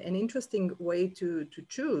be an interesting way to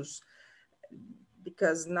choose,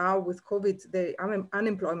 because now with COVID, the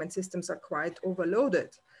unemployment systems are quite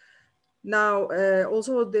overloaded. Now,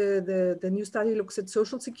 also the new study looks at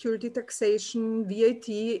social security, taxation,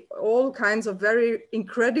 VAT, all kinds of very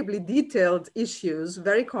incredibly detailed issues,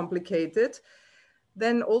 very complicated.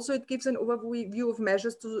 Then also it gives an overview of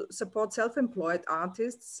measures to support self-employed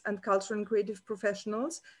artists and cultural and creative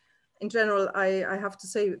professionals. In general, I have to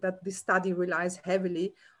say that this study relies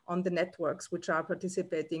heavily on the networks which are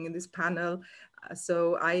participating in this panel.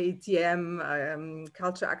 So IETM,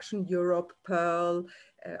 Culture Action Europe, Pearl,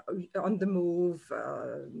 On the Move,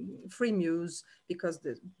 Free Muse, because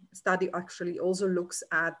the study actually also looks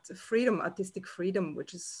at freedom, artistic freedom,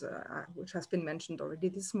 which has been mentioned already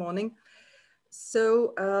this morning.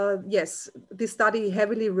 So yes, this study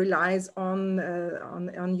heavily relies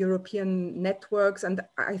on European networks, and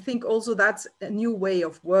I think also that's a new way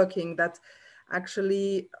of working, that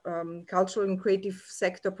actually cultural and creative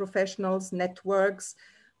sector professionals, networks,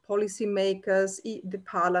 policymakers, the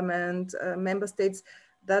Parliament, member states,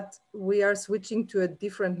 that we are switching to a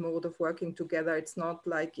different mode of working together. It's not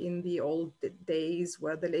like in the old days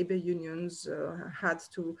where the labor unions had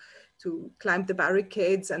to climb the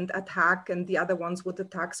barricades and attack, and the other ones would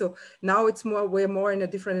attack. So now we're more in a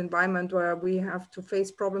different environment where we have to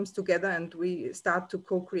face problems together and we start to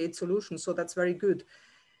co-create solutions. So that's very good.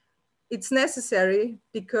 It's necessary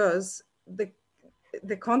because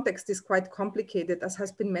the context is quite complicated, as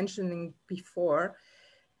has been mentioning before.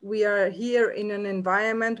 We are here in an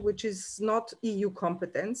environment which is not EU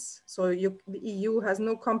competence. So the EU has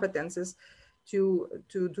no competences to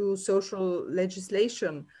do social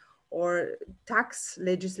legislation or tax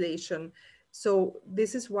legislation. So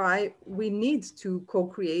this is why we need to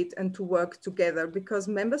co-create and to work together, because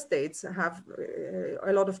member states have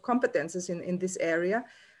a lot of competences in this area,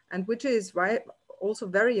 and which is why also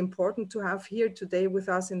very important to have here today with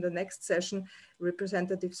us in the next session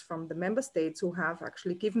representatives from the member states who have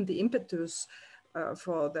actually given the impetus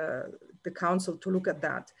for the council to look at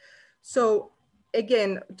that. So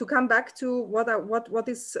again, to come back to what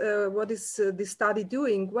is this study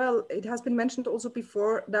doing? Well, it has been mentioned also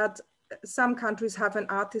before that some countries have an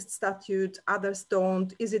artist statute, others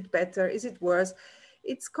don't. Is it better? Is it worse?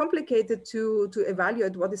 It's complicated to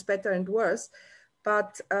evaluate what is better and worse.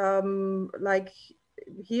 But like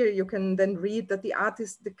here you can then read that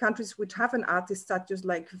the countries which have an artist status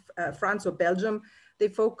like France or Belgium, they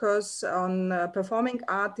focus on performing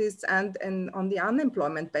artists and on the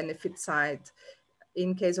unemployment benefit side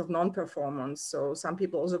in case of non-performance. So some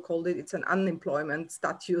people also called it's an unemployment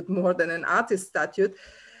statute more than an artist statute.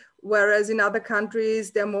 Whereas in other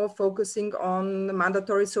countries, they're more focusing on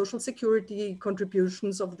mandatory social security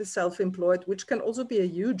contributions of the self-employed, which can also be a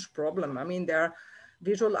huge problem. I mean, there are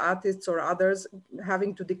visual artists or others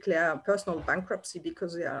having to declare personal bankruptcy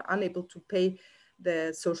because they are unable to pay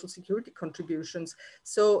the social security contributions.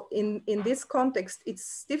 So in this context,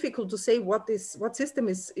 it's difficult to say what system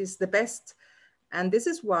is the best. And this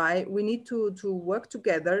is why we need to work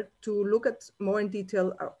together to look at more in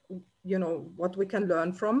detail, what we can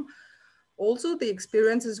learn from. Also the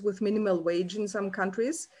experiences with minimal wage in some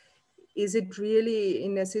countries. Is it really,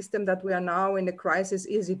 in a system that we are now in a crisis,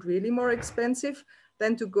 is it really more expensive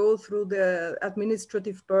than to go through the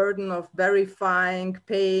administrative burden of verifying,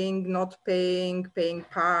 paying, not paying, paying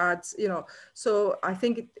parts, So I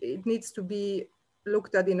think it needs to be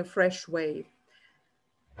looked at in a fresh way.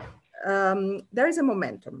 There is a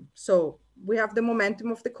momentum. So we have the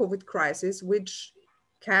momentum of the COVID crisis, which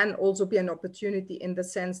can also be an opportunity in the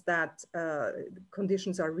sense that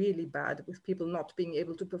conditions are really bad with people not being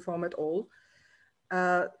able to perform at all.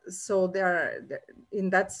 So in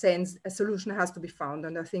that sense, a solution has to be found.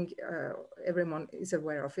 And I think everyone is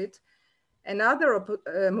aware of it. Another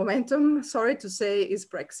momentum, sorry to say, is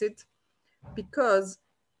Brexit, because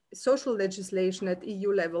social legislation at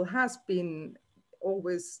EU level has been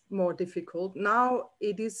always more difficult. Now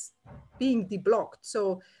it is being deblocked.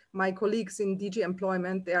 So my colleagues in DG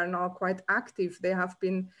Employment, they are now quite active. They have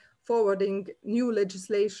been forwarding new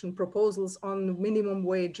legislation proposals on minimum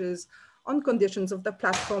wages, on conditions of the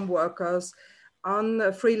platform workers, on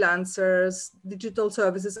freelancers. Digital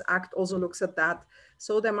Services Act also looks at that.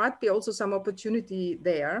 So there might be also some opportunity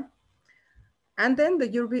there. And then the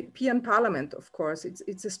European Parliament, of course,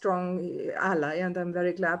 it's a strong ally, and I'm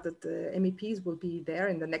very glad that the MEPs will be there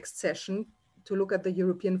in the next session to look at the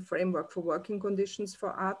European framework for working conditions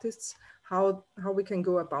for artists, how we can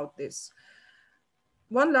go about this.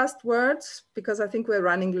 One last word, because I think we're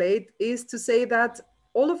running late, is to say that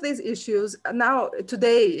all of these issues now,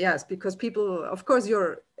 today, yes, because people, of course,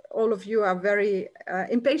 all of you are very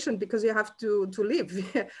impatient because you have to live.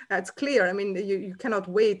 That's clear. I mean, you cannot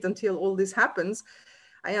wait until all this happens.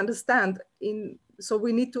 I understand. So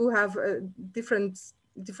we need to have different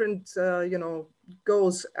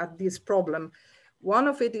goals at this problem. One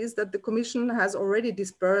of it is that the Commission has already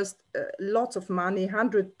disbursed lots of money,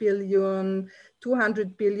 100 billion,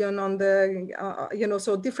 200 billion on the,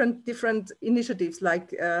 so different initiatives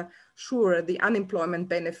like SURE, the unemployment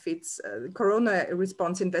benefits, Corona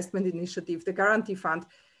Response Investment Initiative, the Guarantee Fund.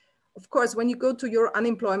 Of course, when you go to your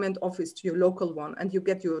unemployment office, to your local one, and you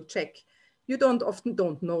get your check, you often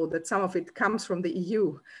don't know that some of it comes from the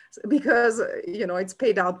EU because, it's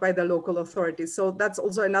paid out by the local authorities. So that's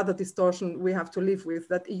also another distortion we have to live with,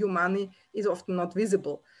 that EU money is often not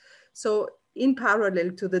visible. So in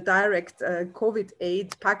parallel to the direct COVID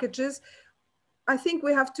aid packages, I think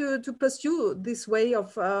we have to pursue this way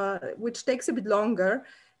of, which takes a bit longer,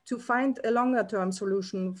 to find a longer term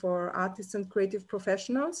solution for artists and creative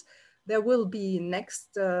professionals. There will be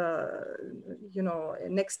next year,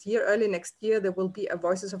 early next year, there will be a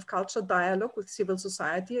Voices of Culture dialogue with civil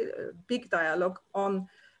society, a big dialogue on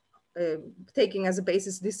taking as a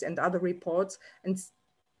basis this and other reports, and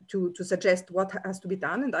to suggest what has to be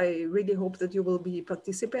done. And I really hope that you will be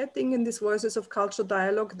participating in this Voices of Culture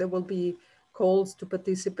dialogue. There will be calls to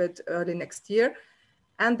participate early next year.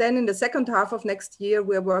 And then in the second half of next year,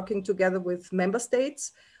 we're working together with member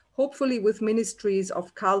states, hopefully with ministries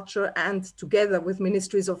of culture and together with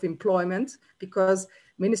ministries of employment, because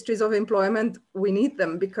ministries of employment, we need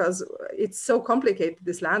them because it's so complicated,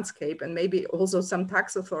 this landscape, and maybe also some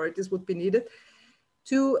tax authorities would be needed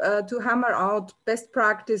to hammer out best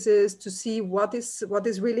practices, to see what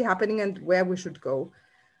is really happening and where we should go.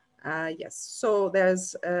 Yes, so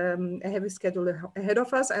there's a heavy schedule ahead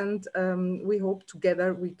of us, and we hope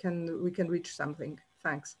together we can reach something.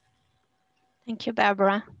 Thanks. Thank you,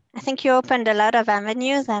 Barbara. I think you opened a lot of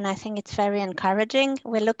avenues, and I think it's very encouraging.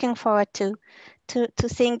 We're looking forward to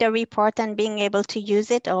seeing the report and being able to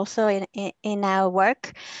use it also in our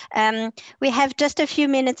work. We have just a few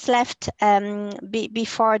minutes left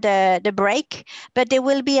before the break, but there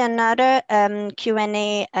will be another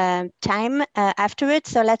Q&A time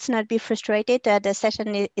afterwards, so let's not be frustrated. The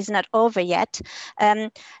session is not over yet.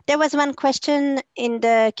 There was one question in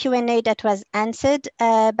the Q&A that was answered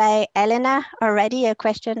by Elena already, a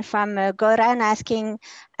question question from Goran asking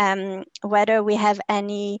whether we have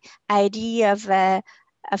any idea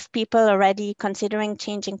of people already considering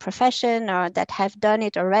changing profession or that have done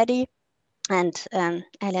it already. And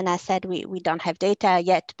Elena said we don't have data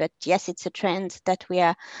yet, but yes, it's a trend that we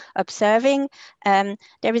are observing.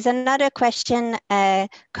 There is another question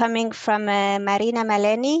coming from Marina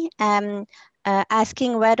Maleni,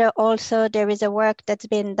 asking whether also there is a work that's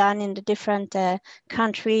been done in the different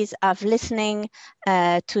countries of listening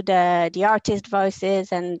to the artist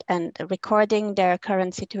voices and recording their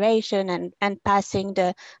current situation and passing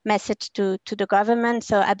the message to the government.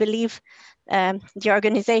 So I believe the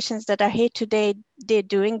organizations that are here today, they're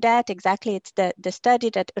doing that. Exactly, it's the study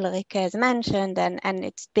that Ulrike has mentioned, and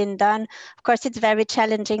it's been done. Of course, it's very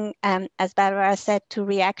challenging, as Barbara said, to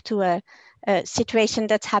react to a situation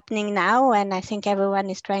that's happening now, and I think everyone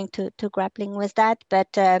is trying to grappling with that.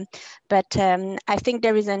 But I think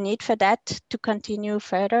there is a need for that to continue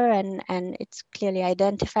further, and it's clearly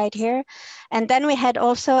identified here. And then we had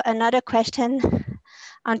also another question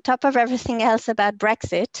on top of everything else about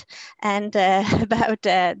Brexit and about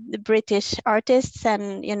the British artists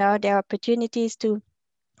and their opportunities to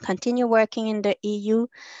continue working in the EU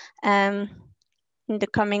in the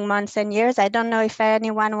coming months and years. I don't know if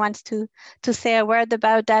anyone wants to say a word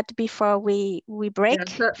about that before we break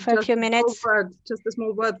for a few minutes. Just a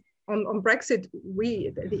small word on Brexit.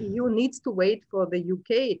 The EU needs to wait for the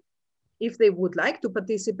UK if they would like to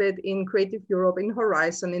participate in Creative Europe, in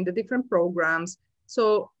Horizon, in the different programs.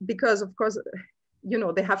 So, because of course,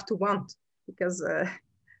 they have to want, because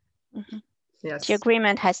yes, the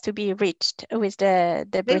agreement has to be reached with the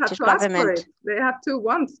British government. They have to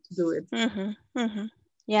want to do it.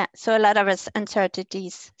 Yeah, so a lot of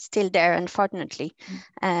uncertainties still there, unfortunately,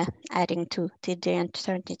 adding to the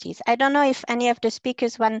uncertainties. I don't know if any of the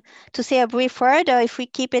speakers want to say a brief word, or if we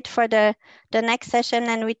keep it for the next session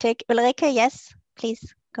and we take Ulrike. Yes,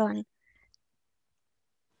 please go on.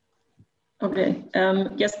 Okay,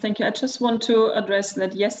 yes, thank you. I just want to address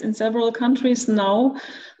that, yes, in several countries now,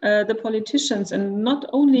 the politicians, and not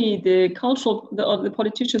only the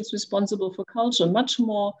politicians responsible for culture, much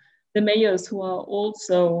more the mayors who are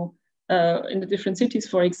also in the different cities,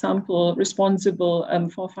 for example, responsible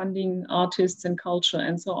for funding artists and culture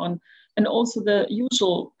and so on. And also the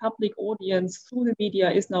usual public audience through the media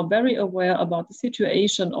is now very aware about the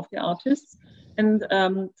situation of the artists. And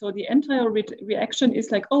so the entire reaction is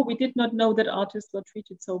like, oh, we did not know that artists were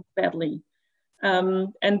treated so badly.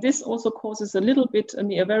 And this also causes a little bit,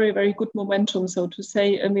 a very, very good momentum, so to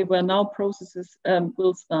say, where now processes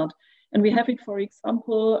will start. And we have it, for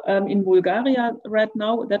example, in Bulgaria right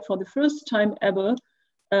now, that for the first time ever,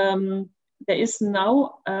 there is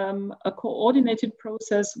now a coordinated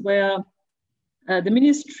process where the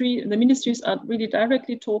ministries are really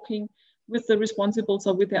directly talking with the responsibles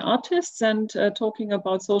or with the artists and talking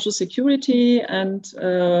about social security and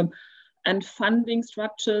funding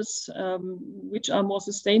structures which are more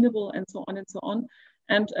sustainable and so on and so on.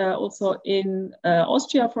 And also in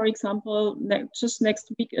Austria, for example, just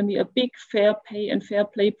next week, a big fair pay and fair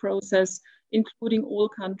play process, including all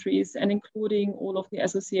countries and including all of the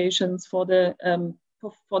associations for the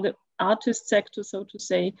artist sector, so to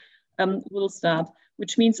say, will start.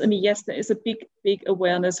 Which means, yes, there is a big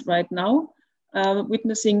awareness right now,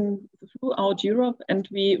 witnessing throughout Europe, and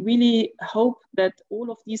we really hope that all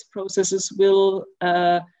of these processes will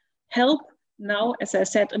help now, as I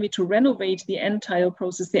said, to renovate the entire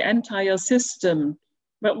process, the entire system,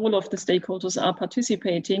 where all of the stakeholders are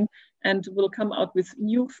participating, and will come out with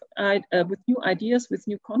new ideas, with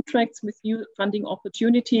new contracts, with new funding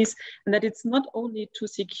opportunities, and that it's not only to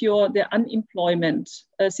secure the unemployment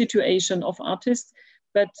situation of artists,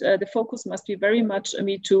 but the focus must be very much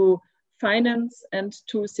to finance and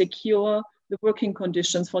to secure the working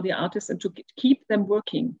conditions for the artists and to keep them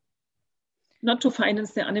working. Not to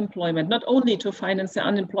finance the unemployment, not only to finance the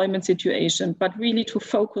unemployment situation, but really to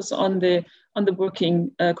focus on the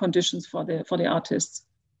working conditions for the artists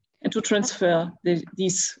and to transfer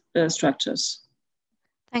these structures.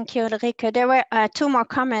 Thank you, Ulrike. There were two more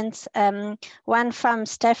comments. One from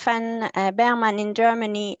Stefan Berman in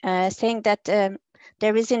Germany, saying that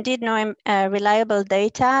there is indeed no reliable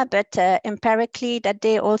data, but empirically that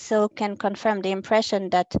they also can confirm the impression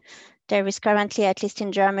that there is currently, at least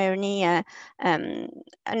in Germany, an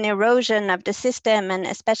erosion of the system, and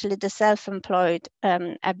especially the self-employed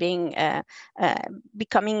are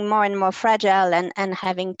becoming more and more fragile and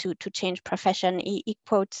having to change profession. He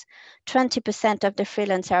quotes 20% of the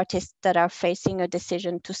freelance artists that are facing a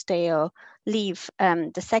decision to stay or leave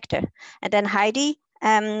the sector. And then Heidi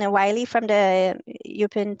Wiley from the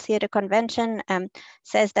European Theatre Convention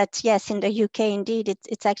says that yes, in the UK, indeed,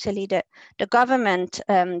 it's actually the government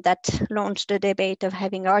that launched the debate of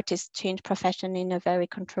having artists change profession in a very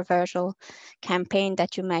controversial campaign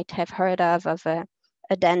that you might have heard of a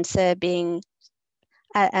dancer being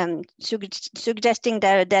suggesting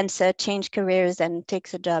that a dancer change careers and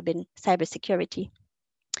takes a job in cybersecurity.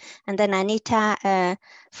 And then Anita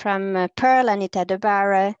from Pearl, Anita de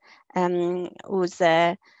Barre, who's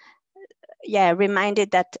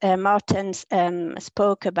reminded that Morten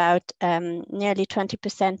spoke about nearly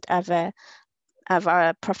 20% of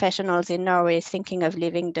our professionals in Norway thinking of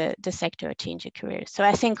leaving the sector or change a career. So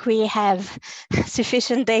I think we have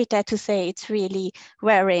sufficient data to say it's really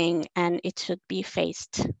worrying and it should be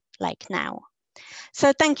faced like now.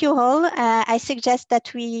 So thank you all. I suggest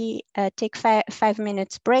that we take 5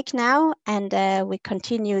 minutes break now, and we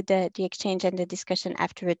continue the exchange and the discussion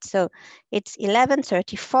afterwards. So it's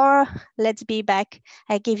 11:34. Let's be back.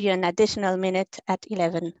 I give you an additional minute at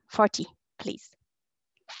 11:40, please.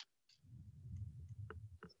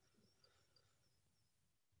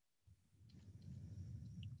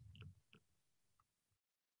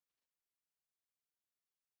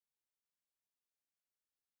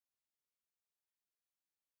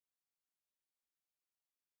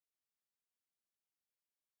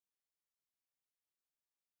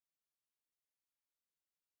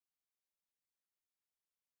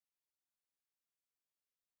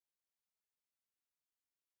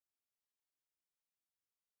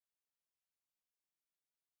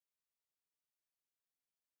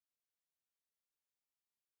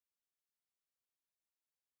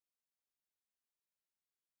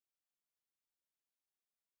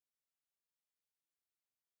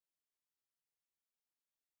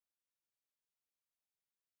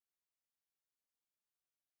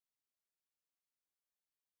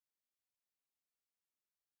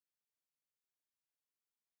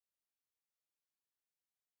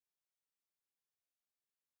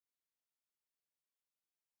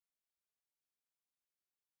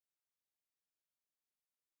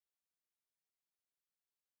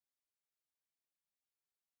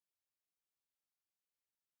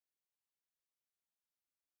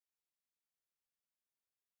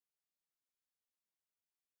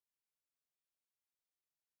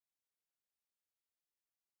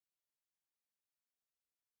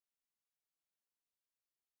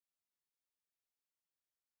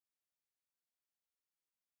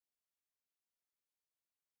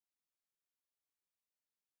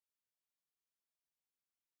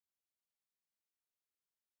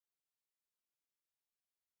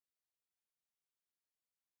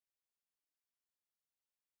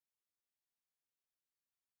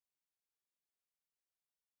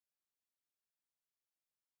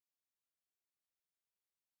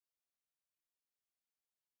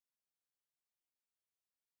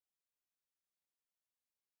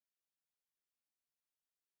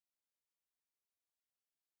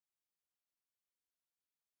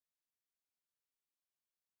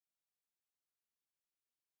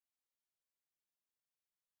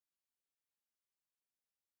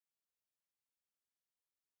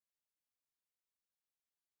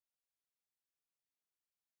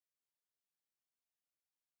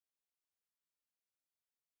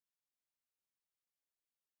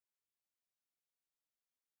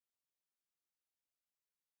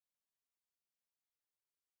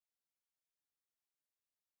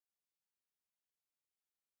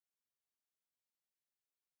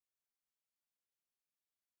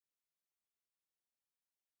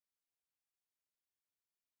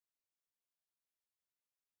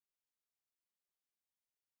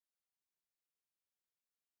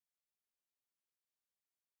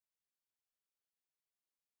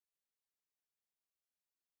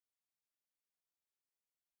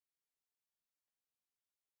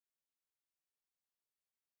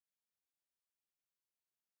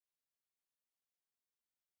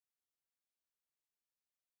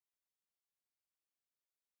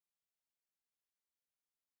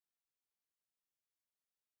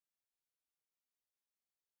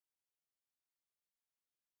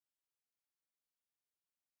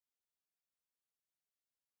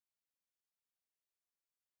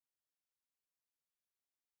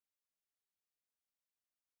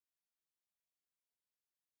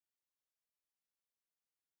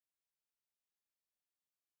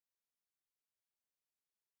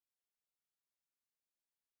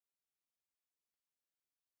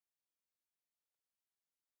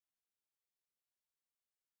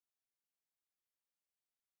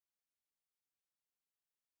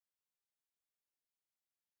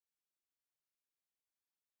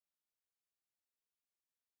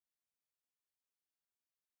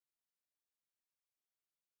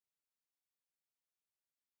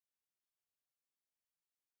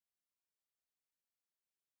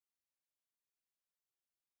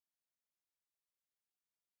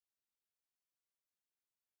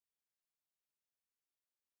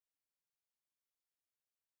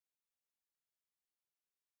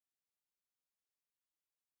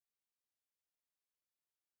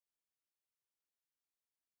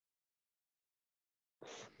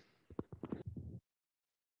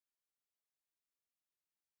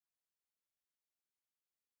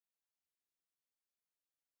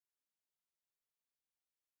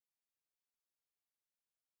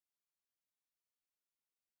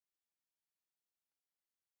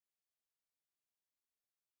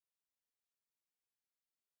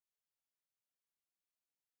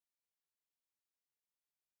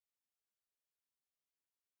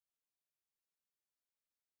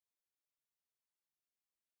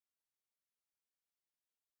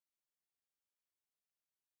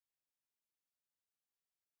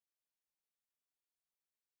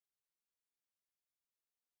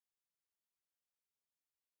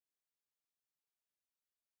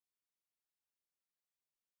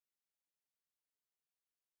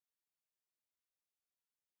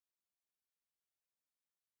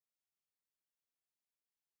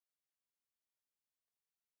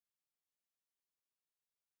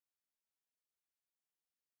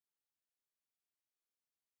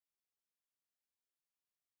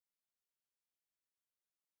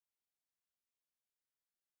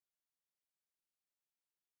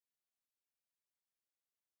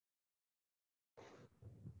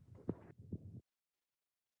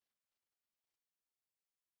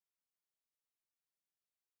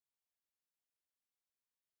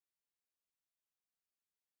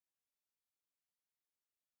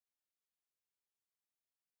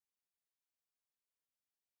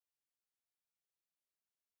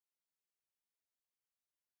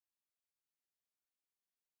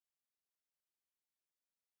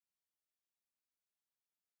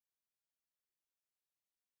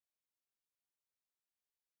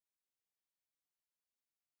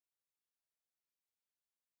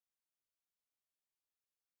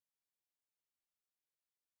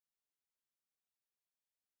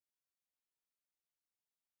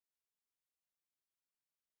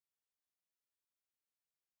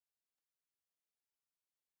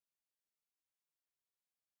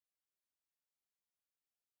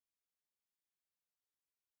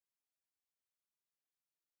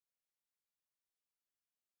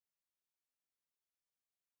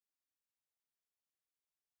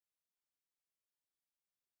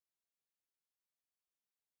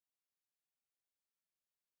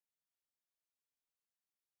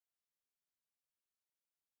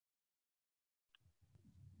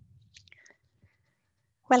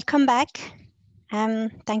 Welcome back.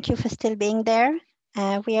 Thank you for still being there.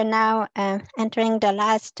 We are now entering the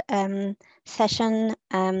last session,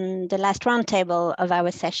 the last roundtable of our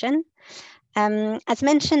session. As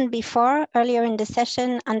mentioned before, earlier in the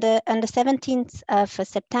session, on the 17th of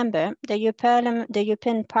September, the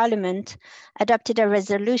European Parliament adopted a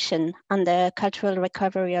resolution on the cultural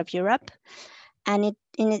recovery of Europe. And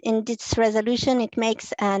in this resolution, it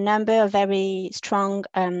makes a number of very strong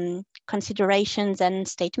considerations and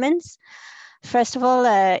statements. First of all,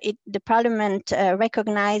 the Parliament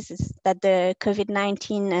recognizes that the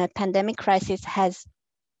COVID-19 pandemic crisis has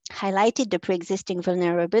highlighted the pre-existing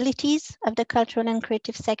vulnerabilities of the cultural and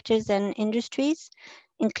creative sectors and industries,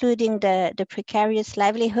 including the precarious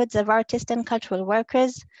livelihoods of artists and cultural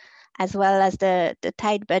workers, as well as the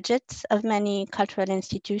tight budgets of many cultural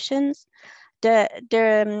institutions.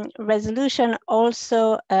 The resolution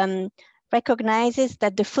also recognizes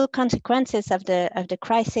that the full consequences of the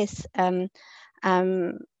crisis,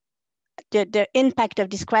 the impact of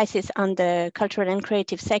this crisis on the cultural and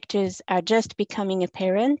creative sectors are just becoming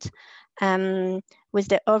apparent, with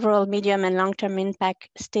the overall medium and long-term impact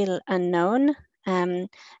still unknown, and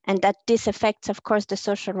that this affects, of course, the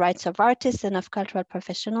social rights of artists and of cultural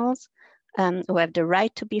professionals, who have the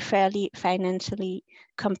right to be fairly financially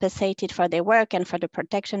compensated for their work and for the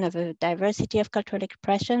protection of a diversity of cultural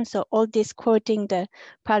expression. So all this quoting the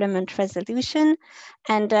Parliament resolution,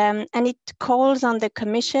 and it calls on the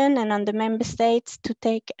Commission and on the Member States to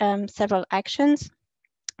take several actions.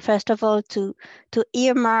 First of all, to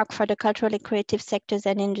earmark for the cultural and creative sectors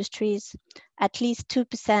and industries at least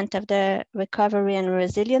 2% of the recovery and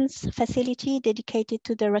resilience facility dedicated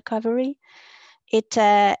to the recovery.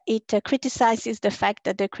 It criticizes the fact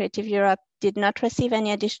that the Creative Europe did not receive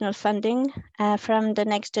any additional funding from the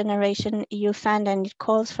Next Generation EU fund, and it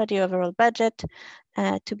calls for the overall budget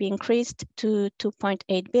to be increased to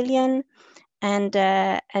 2.8 billion. And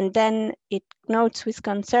then it notes with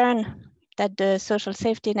concern that the social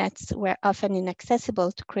safety nets were often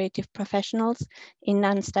inaccessible to creative professionals in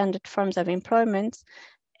non-standard forms of employment.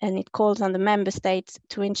 And it calls on the member states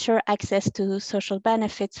to ensure access to social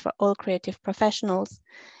benefits for all creative professionals,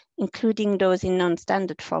 including those in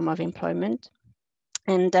non-standard form of employment.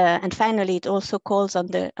 And finally, it also calls on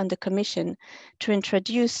the Commission to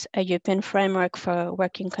introduce a European framework for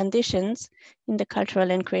working conditions in the cultural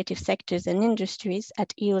and creative sectors and industries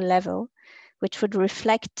at EU level, which would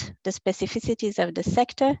reflect the specificities of the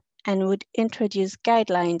sector and would introduce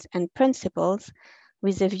guidelines and principles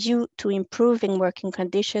with a view to improving working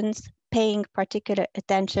conditions, paying particular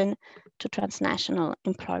attention to transnational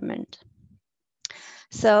employment.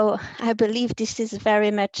 So I believe this is very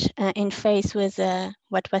much in phase with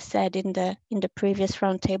what was said in the previous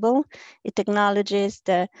roundtable. It acknowledges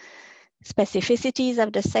the specificities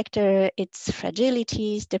of the sector, its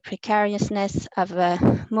fragilities, the precariousness of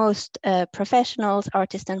most professionals,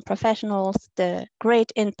 artists and professionals, the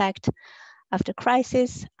great impact of the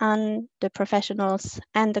crisis on the professionals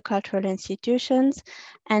and the cultural institutions,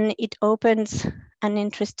 and it opens an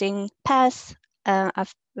interesting path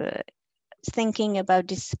of thinking about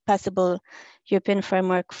this possible European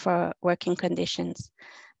framework for working conditions.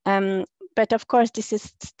 But of course, this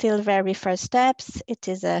is still very first steps. It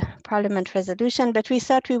is a Parliament resolution, but we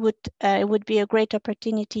thought it would be a great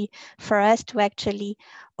opportunity for us to actually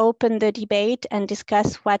open the debate and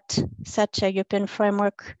discuss what such a European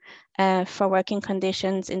framework for working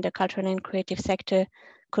conditions in the cultural and creative sector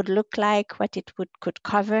could look like, what it could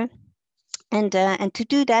cover. And to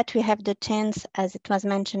do that, we have the chance, as it was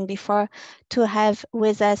mentioned before, to have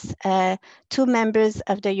with us two members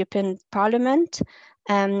of the European Parliament,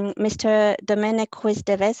 Mr. Domènec Ruiz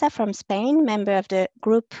de Vesa from Spain, member of the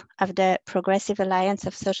group of the Progressive Alliance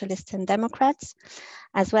of Socialists and Democrats,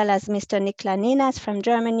 as well as Mr. Niklas Ninas from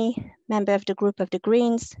Germany, member of the group of the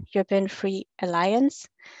Greens, European Free Alliance.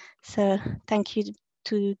 So thank you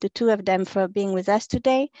to the two of them for being with us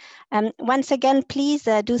today. Once again, please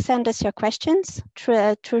do send us your questions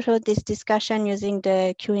through this discussion using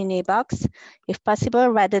the Q&A box, if possible,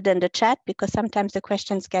 rather than the chat, because sometimes the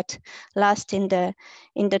questions get lost in the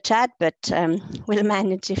chat, but we'll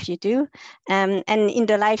manage if you do. And in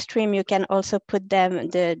the live stream, you can also put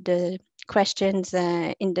the questions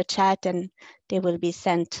in the chat, and they will be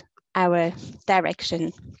sent our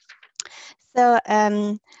direction. So,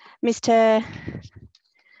 Mr.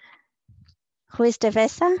 Ruiz de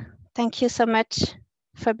Vesa, thank you so much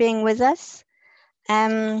for being with us.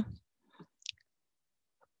 We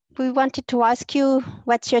wanted to ask you,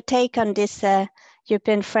 what's your take on this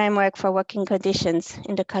European framework for working conditions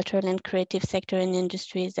in the cultural and creative sector and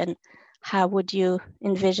industries, and how would you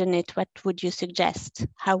envision it? What would you suggest?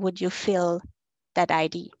 How would you feel that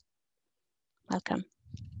ID. Welcome.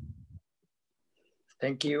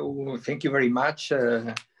 Thank you very much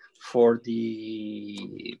for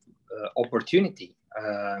the opportunity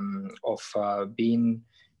of being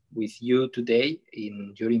with you today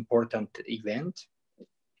in your important event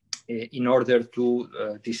in order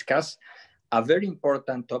to discuss a very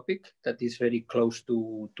important topic that is very close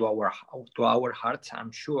to our hearts,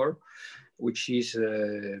 I'm sure, which is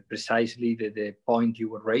precisely the point you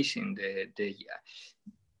were raising, the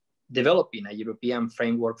developing a European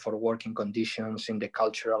framework for working conditions in the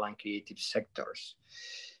cultural and creative sectors.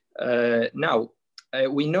 Now,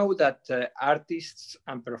 we know that artists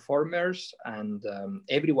and performers and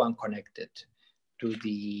everyone connected to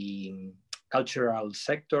the cultural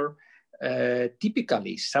sector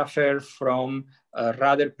typically suffer from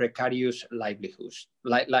rather precarious livelihoods.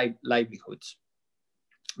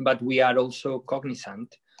 But we are also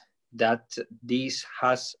cognizant that this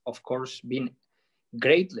has, of course, been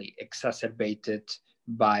greatly exacerbated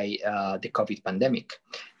by the COVID pandemic.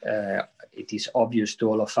 It is obvious to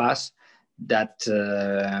all of us that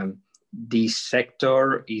this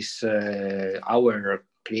sector is, our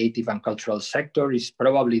creative and cultural sector is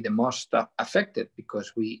probably the most affected,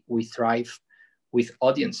 because we thrive with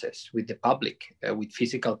audiences, with the public, with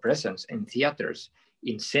physical presence in theaters,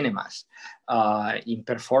 in cinemas, in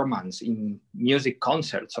performance, in music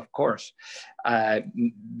concerts, of course,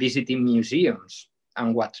 visiting museums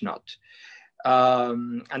and whatnot.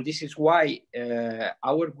 And this is why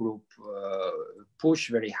our group pushed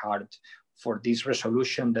very hard for this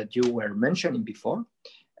resolution that you were mentioning before,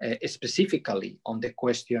 specifically on the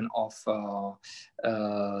question of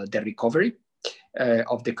the recovery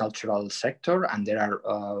of the cultural sector, and there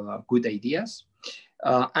are good ideas.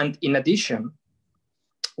 And in addition,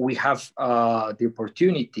 we have the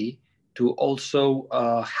opportunity to also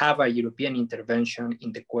have a European intervention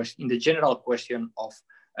in the general question of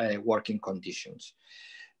working conditions.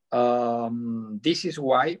 This is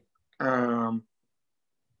why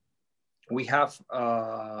we have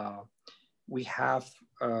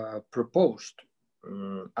proposed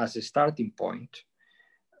as a starting point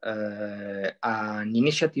an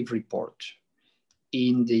initiative report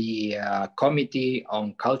in the Committee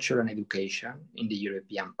on Culture and Education in the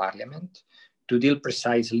European Parliament to deal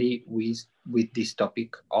precisely with this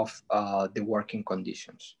topic of the working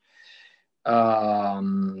conditions.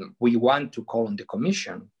 We want to call on the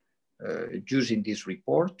Commission using this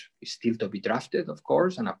report. It's still to be drafted, of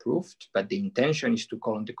course, and approved, but the intention is to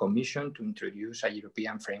call on the Commission to introduce a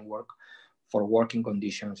European framework for working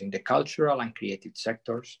conditions in the cultural and creative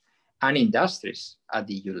sectors and industries at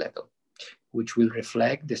the EU level, which will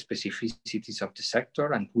reflect the specificities of the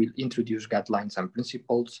sector and will introduce guidelines and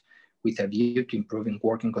principles with a view to improving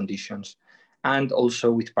working conditions, and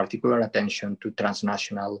also with particular attention to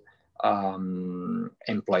transnational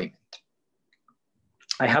employment.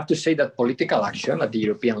 I have to say that political action at the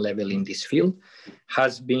European level in this field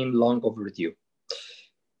has been long overdue,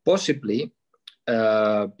 possibly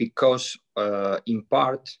because in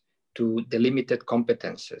part to the limited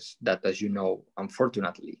competences that, as you know,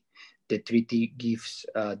 unfortunately, the treaty gives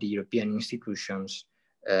the European institutions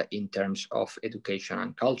in terms of education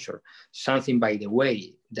and culture. Something, by the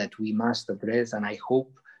way, that we must address, and I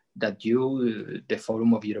hope that you, the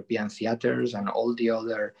Forum of European Theatres, and all the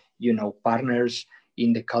other, partners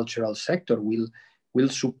in the cultural sector will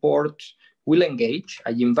support, will engage.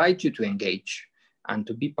 I invite you to engage and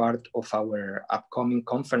to be part of our upcoming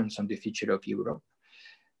conference on the future of Europe.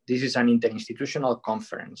 This is an interinstitutional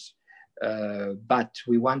conference, but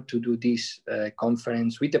we want to do this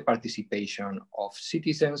conference with the participation of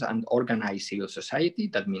citizens and organized civil society.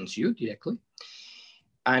 That means you directly.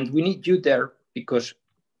 And we need you there because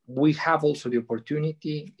we have also the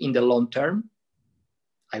opportunity in the long term.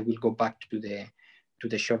 I will go back to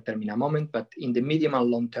the short term in a moment, but in the medium and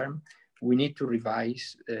long term, we need to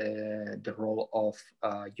revise the role of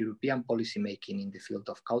European policymaking in the field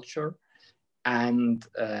of culture. And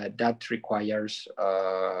that requires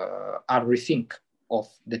a rethink of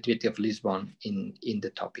the Treaty of Lisbon in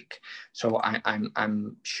the topic. So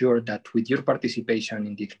I'm sure that with your participation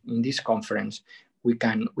in this conference, we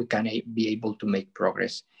can be able to make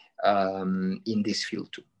progress in this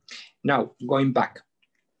field too. Now, going back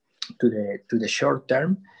to the short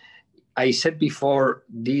term, I said before,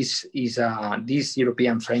 this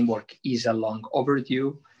European framework is a long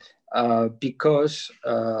overdue. Because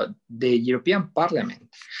the European Parliament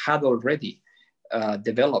had already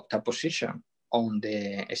developed a position on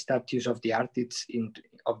the status of the artists in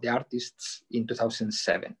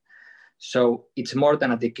 2007. So it's more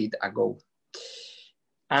than a decade ago.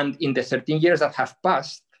 And in the 13 years that have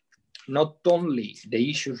passed, not only the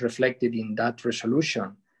issues reflected in that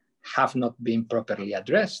resolution have not been properly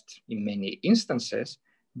addressed in many instances,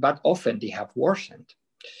 but often they have worsened.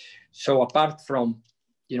 So apart from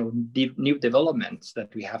the new developments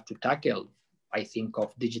that we have to tackle, I think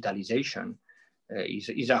of digitalization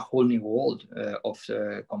is a whole new world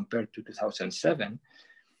compared to 2007.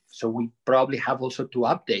 So we probably have also to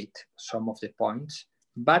update some of the points,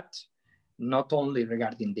 but not only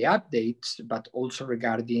regarding the updates, but also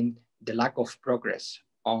regarding the lack of progress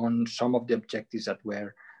on some of the objectives that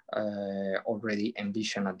were already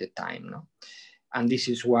envisioned at the time. No? And this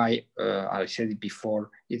is why, I said it before,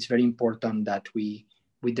 it's very important that we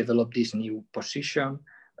develop this new position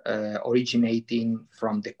originating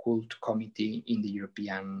from the Cult Committee in the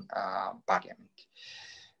European Parliament.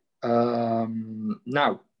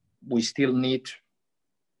 Now, we still need,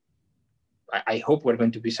 I hope we're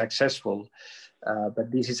going to be successful,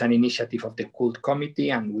 but this is an initiative of the Cult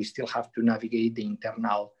Committee, and we still have to navigate the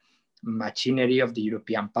internal machinery of the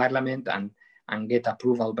European Parliament and get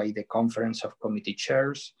approval by the Conference of Committee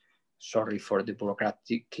Chairs. Sorry for the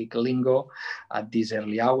bureaucratic lingo at this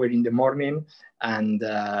early hour in the morning, and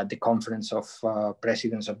the Conference of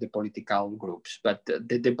Presidents of the political groups. But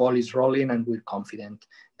the ball is rolling, and we're confident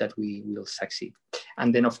that we will succeed.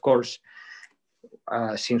 And then, of course,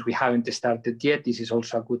 since we haven't started yet, this is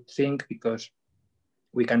also a good thing because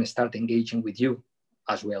we can start engaging with you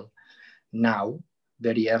as well now,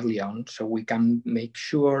 very early on, so we can make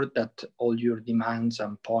sure that all your demands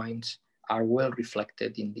and points are well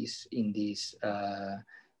reflected in this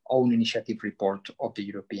own initiative report of the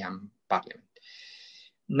European Parliament.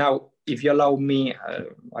 Now, if you allow me,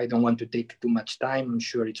 I don't want to take too much time. I'm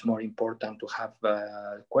sure it's more important to have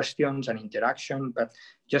questions and interaction, but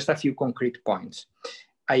just a few concrete points.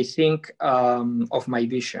 I think of my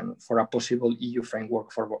vision for a possible EU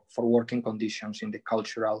framework for working conditions in the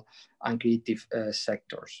cultural and creative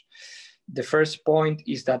sectors. The first point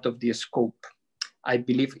is that of the scope. I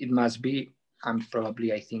believe it must be, and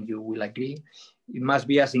probably I think you will agree, it must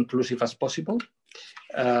be as inclusive as possible,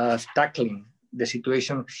 tackling the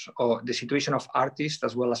situation of artists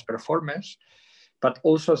as well as performers, but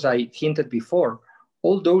also, as I hinted before,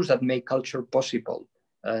 all those that make culture possible.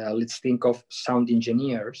 Let's think of sound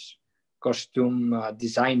engineers, costume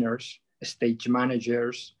designers, stage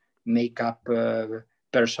managers, makeup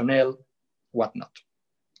personnel, whatnot.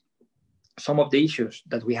 Some of the issues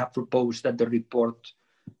that we have proposed that the report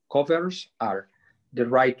covers are the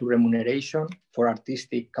right to remuneration for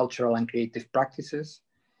artistic, cultural, and creative practices.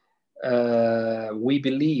 We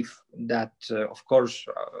believe that, of course,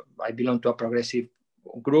 I belong to a progressive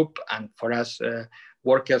group, and for us,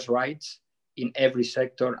 workers' rights in every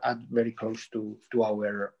sector are very close to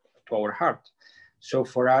our heart. So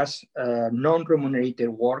for us, non-remunerated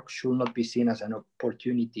work should not be seen as an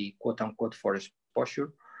opportunity, quote unquote, for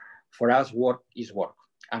exposure. For us, work is work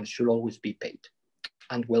and should always be paid,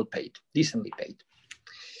 and well paid, decently paid.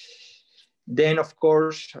 Then, of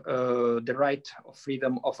course, the right of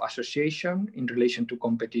freedom of association in relation to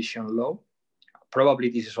competition law. Probably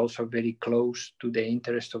this is also very close to the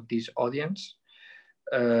interest of this audience.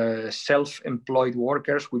 Self-employed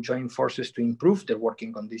workers who join forces to improve their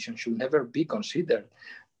working conditions should never be considered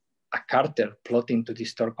a cartel plotting to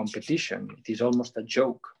distort competition. It is almost a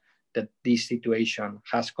joke that this situation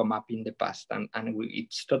has come up in the past, and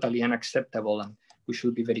it's totally unacceptable, and we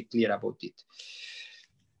should be very clear about it.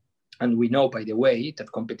 And we know, by the way,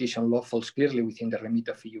 that competition law falls clearly within the remit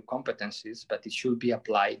of EU competencies, but it should be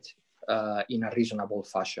applied in a reasonable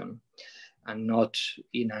fashion and not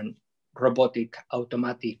in a robotic,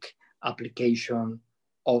 automatic application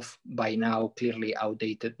of, by now, clearly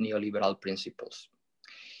outdated neoliberal principles.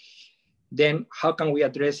 Then how can we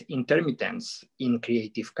address intermittence in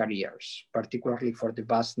creative careers, particularly for the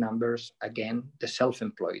vast numbers, again, the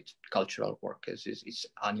self-employed cultural workers is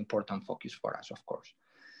an important focus for us, of course.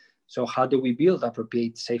 So how do we build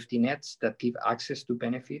appropriate safety nets that give access to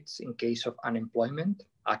benefits in case of unemployment,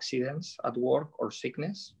 accidents at work, or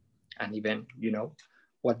sickness? And even,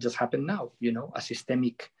 what just happened now, a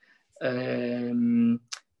systemic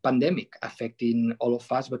pandemic affecting all of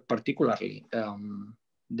us, but particularly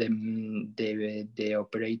the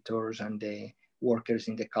operators and the workers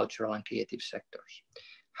in the cultural and creative sectors.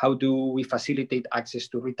 How do we facilitate access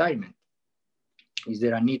to retirement? Is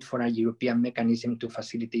there a need for a European mechanism to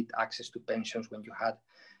facilitate access to pensions when you had a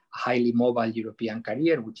highly mobile European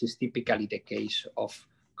career, which is typically the case of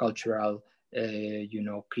cultural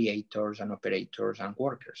creators and operators and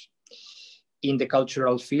workers? In the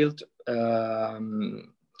cultural field,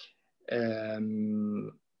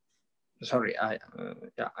 sorry, I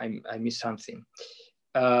missed something.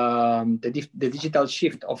 The digital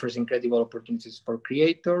shift offers incredible opportunities for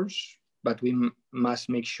creators, but we must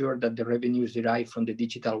make sure that the revenues derived from the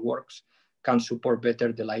digital works can support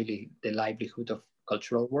better the livelihood of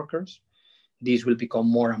cultural workers. This will become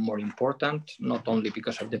more and more important, not only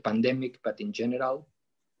because of the pandemic, but in general.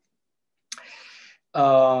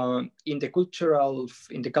 In the cultural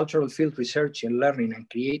field, research and learning and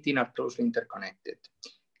creating are closely interconnected.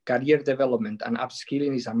 Career development and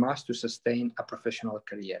upskilling is a must to sustain a professional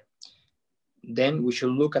career. Then we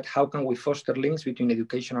should look at how can we foster links between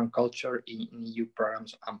education and culture in EU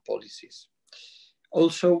programs and policies.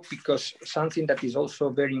 Also, because something that is also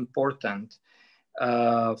very important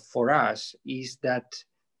for us is that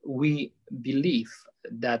we believe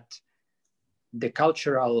that the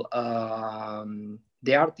cultural,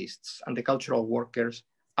 the artists and the cultural workers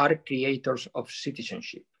are creators of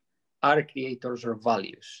citizenship, are creators of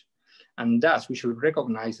values. And thus we should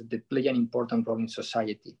recognize that they play an important role in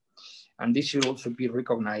society. And this should also be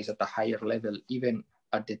recognized at a higher level, even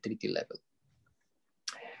at the treaty level.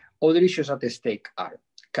 Other issues at stake are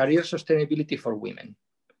career sustainability for women.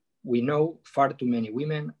 We know far too many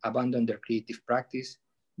women abandon their creative practice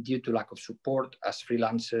due to lack of support as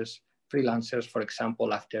freelancers, for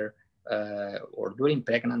example, after or during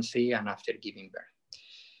pregnancy and after giving birth.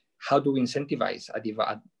 How do we incentivize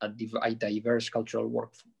a diverse cultural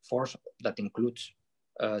workforce that includes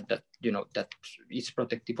that is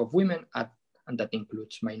protective of women and that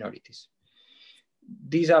includes minorities?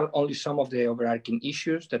 These are only some of the overarching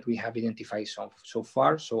issues that we have identified so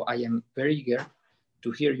far. So I am very eager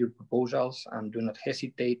to hear your proposals, and do not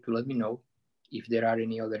hesitate to let me know if there are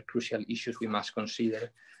any other crucial issues we must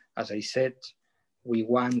consider. As I said, we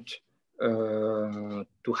want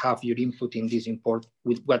to have your input in this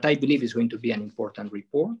with what I believe is going to be an important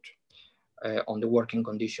report on the working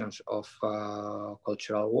conditions of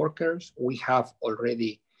cultural workers. We have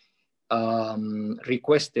already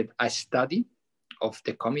requested a study of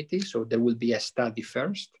the committee, so there will be a study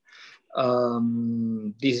first.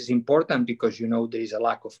 This is important because there is a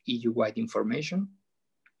lack of EU-wide information,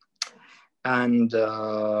 and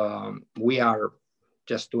we are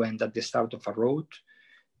just to end at the start of a road.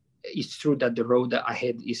 It's true that the road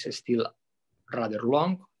ahead is still rather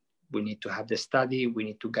long. We need to have the study, we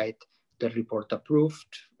need to get the report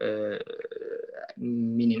approved,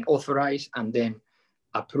 meaning authorized, and then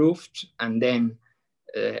approved, and then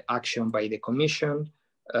action by the Commission.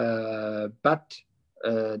 But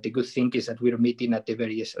the good thing is that we're meeting at the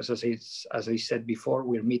very, as I said before,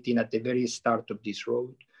 we're meeting at the very start of this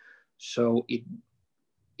road. So it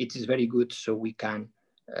is very good, so we can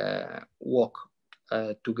walk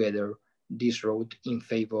together this road in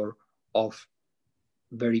favor of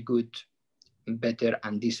very good, better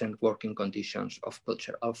and decent working conditions of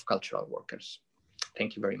cultural workers.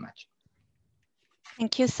 Thank you very much.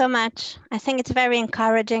 Thank you so much. I think it's very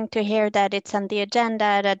encouraging to hear that it's on the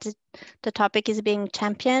agenda, that the topic is being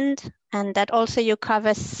championed, and that also you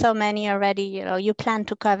cover so many already, you plan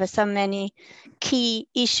to cover so many key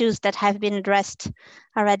issues that have been addressed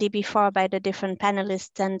already before by the different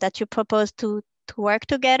panelists, and that you propose to work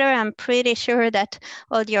together. I'm pretty sure that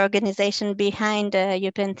all the organization behind the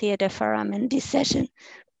European Theatre Forum and this session,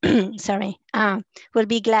 will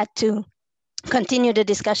be glad to continue the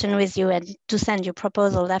discussion with you and to send you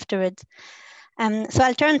proposals afterwards. So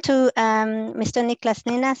I'll turn to Mr. Niklas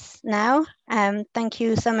Ninas now. Thank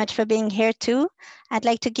you so much for being here too. I'd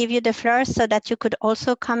like to give you the floor so that you could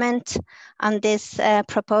also comment on this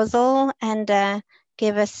proposal and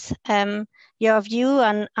give us your view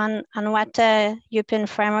on what European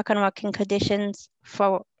framework on working conditions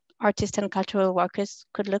for artists and cultural workers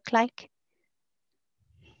could look like.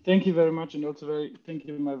 Thank you very much, and also thank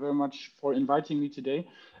you very much for inviting me today.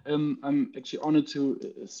 I'm actually honored to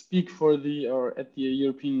speak at the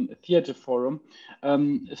European Theatre Forum,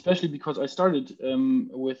 especially because I started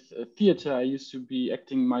with theatre. I used to be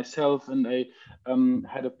acting myself, and I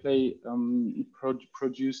had a play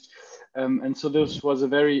produced, and so this was a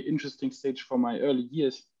very interesting stage for my early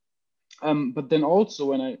years. But then also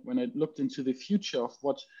when I looked into the future of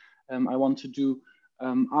what I want to do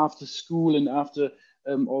after school and after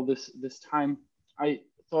all this time, I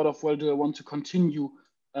thought of, well, do I want to continue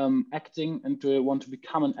acting, and do I want to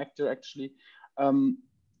become an actor actually,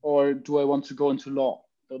 or do I want to go into law?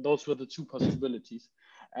 Those were the two possibilities.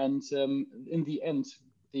 And in the end,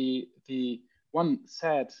 the one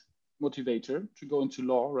sad motivator to go into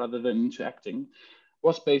law rather than into acting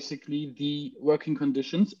was basically the working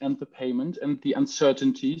conditions and the payment and the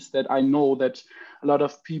uncertainties that I know that a lot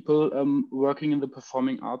of people working in the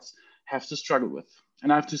performing arts have to struggle with.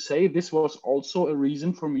 And I have to say, this was also a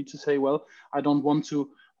reason for me to say, well, I don't want to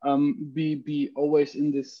be always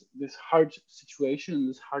in this hard situation, and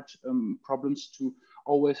this hard problems, to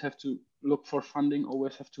always have to look for funding,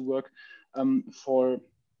 always have to work for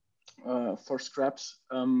scraps,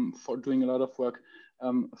 for doing a lot of work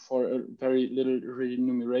for a very little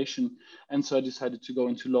remuneration. And so I decided to go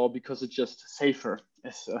into law because it's just safer,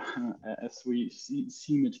 as we see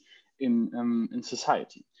it in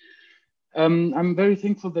society. I'm very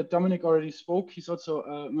thankful that Dominic already spoke. He's also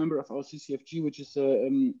a member of our CCFG, which is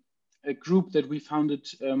a group that we founded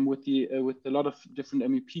with a lot of different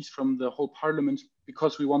MEPs from the whole parliament,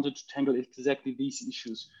 because we wanted to tackle exactly these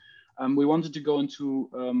issues. We wanted to go into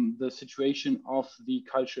the situation of the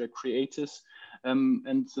cultural creators,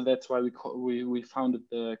 and so that's why we founded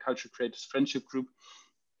the Cultural Creators Friendship Group.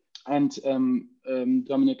 And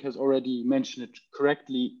Dominic has already mentioned it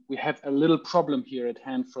correctly. We have a little problem here at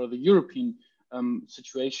hand for the European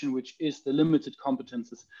situation, which is the limited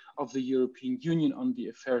competences of the European Union on the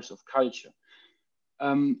affairs of culture.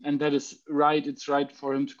 And that is right. It's right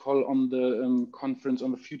for him to call on the conference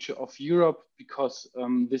on the future of Europe, because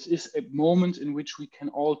this is a moment in which we can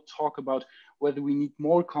all talk about whether we need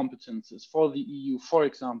more competences for the EU, for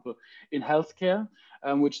example, in healthcare,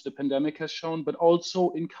 which the pandemic has shown, but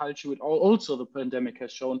also in culture, which also the pandemic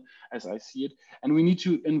has shown, as I see it. And we need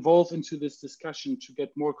to involve into this discussion to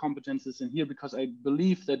get more competences in here, because I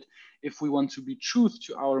believe that if we want to be true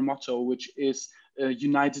to our motto, which is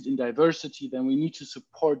united in diversity, then we need to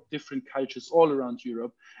support different cultures all around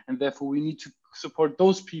Europe. And therefore we need to support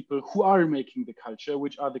those people who are making the culture,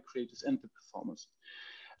 which are the creators and the performers.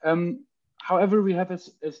 However, we have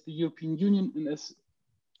as the European Union and as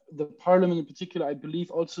the Parliament in particular, I believe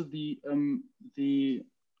also the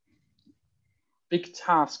big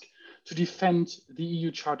task to defend the EU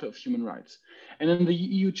Charter of Human Rights. And in the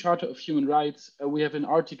EU Charter of Human Rights, we have in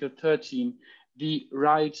Article 13, the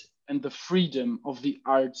right and the freedom of the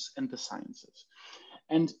arts and the sciences.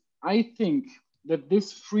 And I think that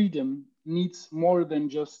this freedom needs more than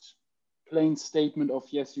just plain statement of,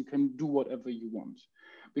 yes, you can do whatever you want,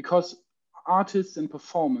 because artists and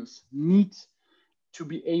performers need to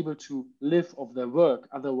be able to live of their work.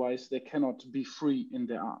 Otherwise, they cannot be free in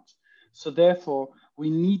their art. So therefore, we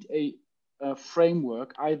need a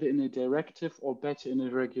framework, either in a directive or better in a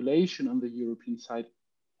regulation on the European side,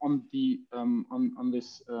 on the on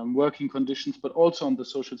this working conditions, but also on the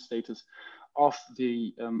social status of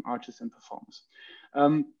the artists and performers.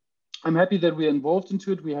 I'm happy that we're involved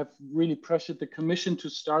into it. We have really pressured the Commission to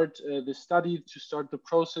start the study, to start the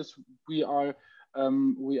process. We are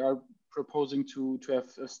proposing to have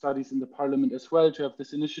studies in the Parliament as well, to have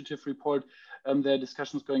this initiative report. There are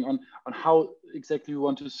discussions going on how exactly we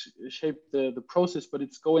want to shape the process, but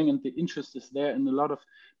it's going, and the interest is there in a lot of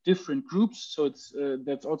different groups. So it's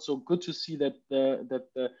that's also good to see that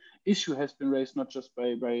the issue has been raised not just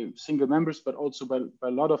by single members, but also by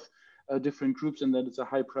a lot of different groups, and that it's a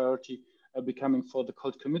high priority becoming for the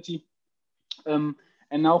Cult Committee.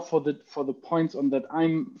 And now for the points on that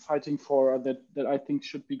I'm fighting for, that I think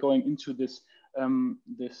should be going into this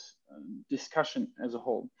discussion as a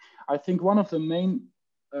whole. I think one of the main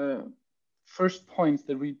first points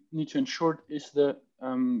that we need to ensure is the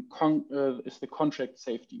contract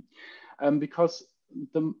safety, because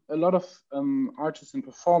a lot of artists and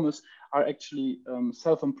performers are actually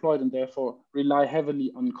self-employed and therefore rely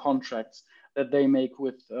heavily on contracts that they make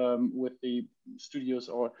with the studios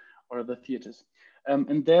or the theaters.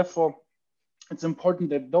 And therefore, it's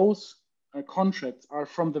important that those contracts are,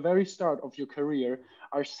 from the very start of your career,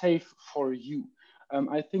 are safe for you.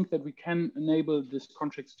 I think that we can enable these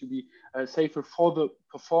contracts to be safer for the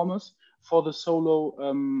performers, for the solo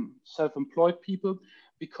self-employed people,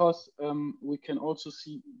 because we can also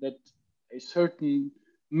see that a certain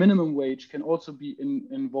minimum wage can also be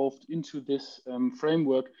involved into this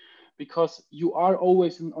framework, because you are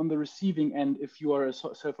always on the receiving end if you are a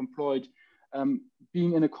self-employed.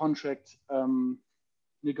 Being in a contract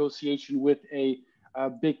negotiation with a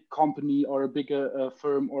big company or a bigger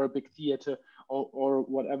firm or a big theater or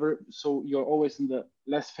whatever, so you're always in the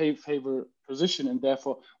less favor position, and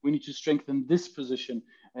therefore we need to strengthen this position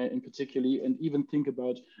in particularly, and even think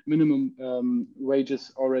about minimum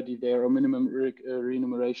wages already there, or minimum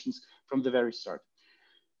remunerations from the very start.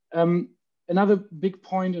 Another big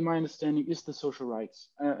point in my understanding is the social rights.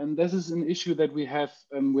 And this is an issue that we have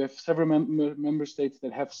several member states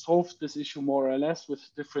that have solved this issue more or less with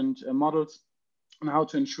different models on how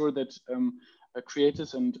to ensure that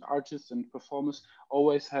creators and artists and performers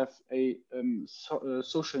always have a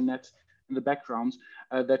social net in the background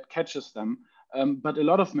that catches them. But a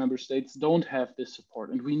lot of member states don't have this support,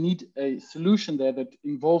 and we need a solution there that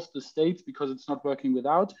involves the states, because it's not working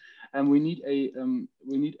without, and we need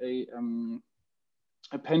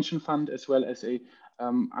a pension fund as well as a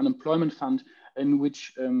unemployment fund in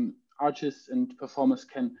which artists and performers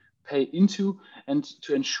can pay into, and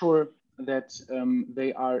to ensure that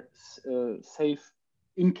they are safe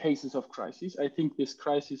in cases of crises. I think this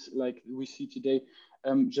crisis, like we see today,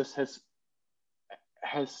 just has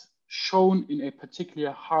shown in a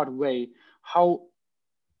particular hard way how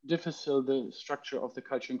difficult the structure of the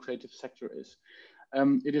culture and creative sector is.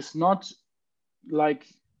 It is not like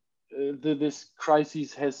this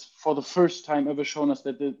crisis has for the first time ever shown us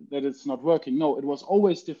that it's not working. No, it was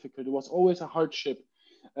always difficult. It was always a hardship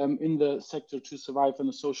in the sector to survive in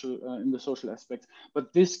the social aspects.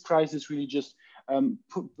 But this crisis really just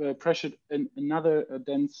pressured another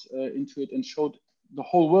dance into it and showed the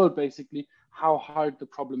whole world basically how hard the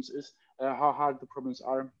problems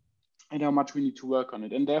are, and how much we need to work on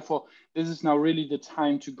it. And therefore, this is now really the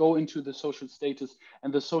time to go into the social status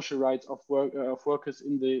and the social rights of workers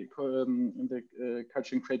in the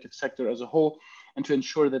culture and creative sector as a whole, and to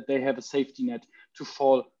ensure that they have a safety net to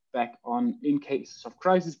fall back on in cases of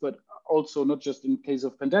crisis, but also not just in case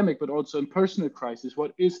of pandemic, but also in personal crisis.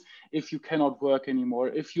 What is if you cannot work anymore?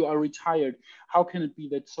 If you are retired, how can it be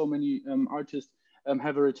that so many artists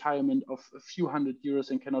have a retirement of a few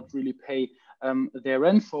 €100 and cannot really pay their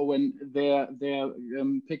rent for, when their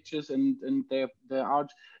pictures and their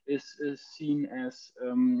art is seen as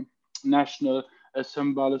national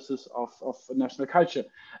symbolics of national culture.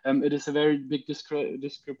 It is a very big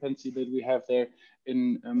discrepancy that we have there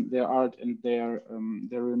in their art and their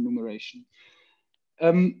remuneration.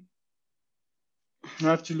 I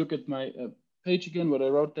have to look at my page again, what I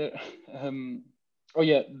wrote there. Oh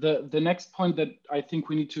yeah, the next point that I think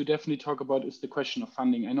we need to definitely talk about is the question of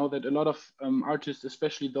funding. I know that a lot of artists,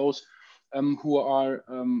 especially those who are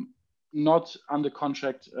not under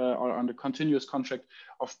contract or under continuous contract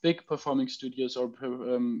of big performing studios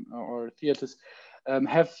or theaters,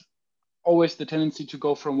 have always the tendency to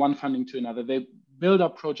go from one funding to another. They build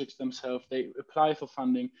up projects themselves, they apply for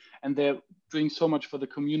funding, and they're doing so much for the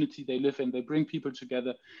community they live in. They bring people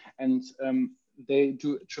together, and they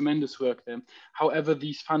do tremendous work there. However,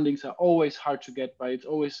 these fundings are always hard to get by. It's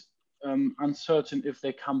always uncertain if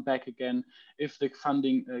they come back again, if the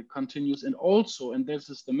funding continues, and also, and this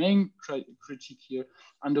is the main critique here,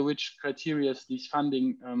 under which criteria these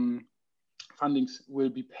fundings will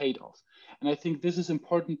be paid off. And I think this is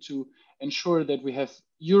important to ensure that we have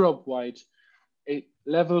Europe-wide a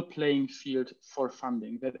level playing field for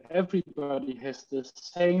funding, that everybody has the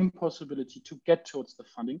same possibility to get towards the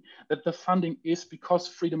funding, that the funding is, because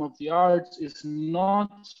freedom of the arts is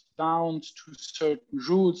not bound to certain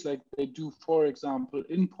rules like they do, for example,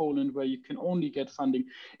 in Poland, where you can only get funding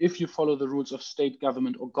if you follow the rules of state,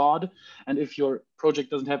 government, or God. And if your project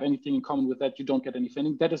doesn't have anything in common with that, you don't get any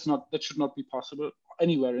funding. That should not be possible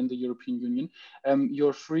anywhere in the European Union.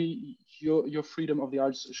 Your freedom of the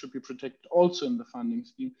arts should be protected also in the funding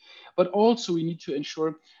scheme. But also we need to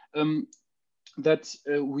ensure that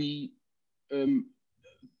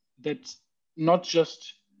that not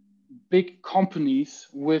just big companies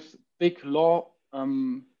with big law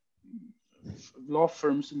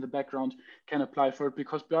firms in the background can apply for it,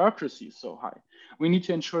 because bureaucracy is so high. We need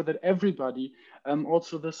to ensure that everybody,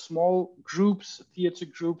 also the small groups, theater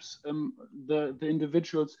groups, the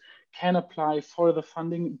individuals, can apply for the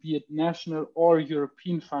funding, be it national or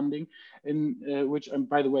European funding, in which I'm,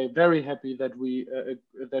 by the way, very happy that we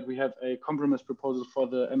have a compromise proposal for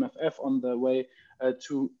the MFF on the way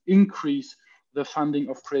to increase the funding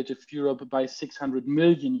of Creative Europe by 600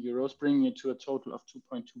 million euros, bringing it to a total of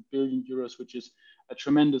 2.2 billion euros, which is a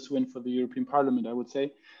tremendous win for the European Parliament, I would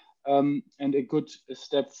say, and a good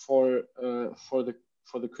step for the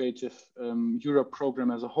Creative Europe program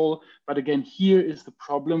as a whole. But again, here is the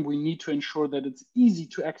problem. We need to ensure that it's easy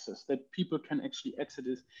to access, that people can actually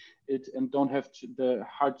access it and don't have the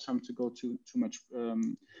hard time to go to too much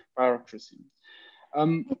bureaucracy.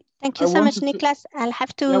 Thank you so much, Niklas. I'll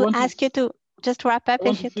have to ask you to just wrap up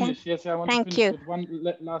if you can. Yes, I want to finish with one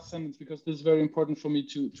last sentence, because this is very important for me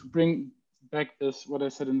to bring back what I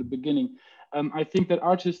said in the beginning. I think that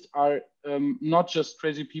artists are not just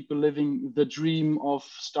crazy people living the dream of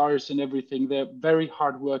stars and everything. They're very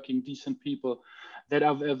hardworking, decent people that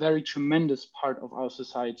are a very tremendous part of our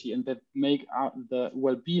society, and that make the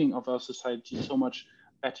well-being of our society so much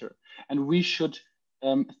better. And we should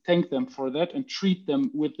thank them for that and treat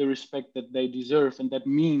them with the respect that they deserve. And that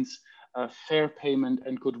means fair payment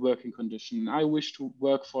and good working condition. I wish to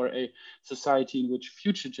work for a society in which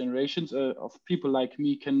future generations of people like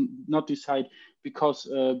me can not decide because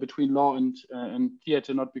between law and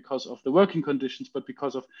theater, not because of the working conditions, but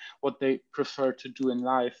because of what they prefer to do in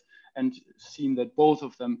life. and seen that both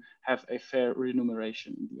of them have a fair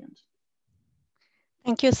remuneration in the end.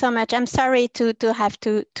 Thank you so much. I'm sorry to have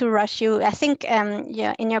to rush you. I think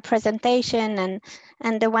yeah, in your presentation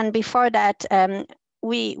and the one before that,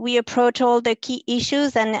 we approach all the key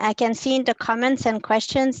issues, and I can see in the comments and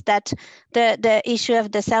questions that the issue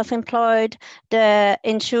of the self-employed, the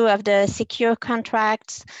issue of the secure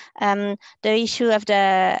contracts, the issue of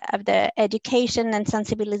the education and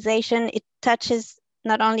sensibilization, it touches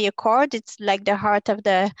not only a chord, it's like the heart of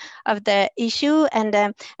the issue, and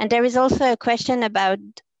there is also a question about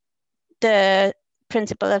the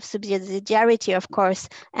principle of subsidiarity, of course,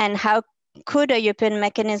 and how could a European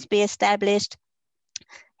mechanism be established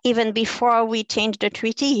even before we change the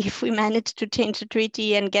treaty, if we manage to change the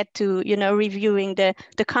treaty and get to, you know, reviewing the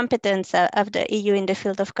competence of the EU in the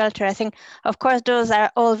field of culture. I think, of course, those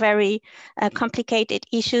are all very complicated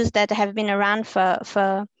issues that have been around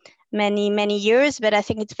for many years, but I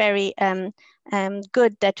think it's very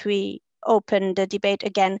good that we open the debate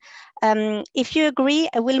again. If you agree,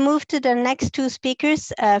 I will move to the next two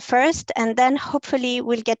speakers first, and then hopefully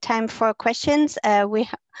we'll get time for questions.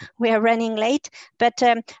 We are running late, but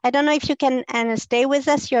I don't know if you can stay with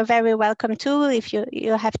us. You're very welcome to. If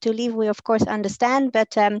you have to leave, we of course understand,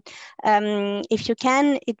 but if you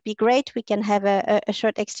can, it'd be great. We can have a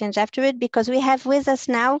short exchange after it, because we have with us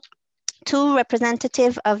now two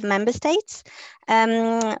representatives of member states.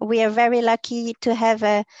 We are very lucky to have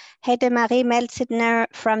Heidemarie Meissnitzer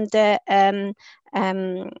from the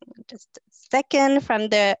from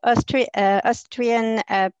the Austrian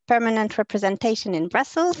permanent representation in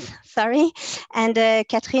Brussels, sorry, and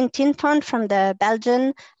Catherine Tinpont from the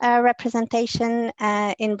Belgian representation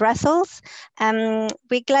in Brussels.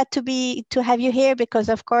 We're glad to have you here because,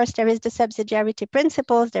 of course, there is the subsidiarity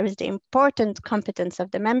principles, there is the important competence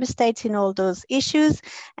of the member states in all those issues,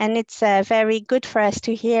 and it's very good for us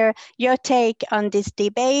to hear your take on this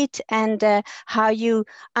debate and how you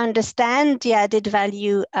understand the added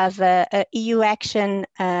value of EU action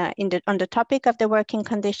on the topic of the working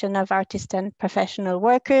condition of artists and professional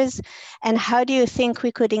workers, and how do you think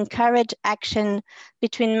we could encourage action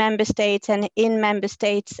between member states and in member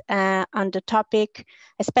states on the topic,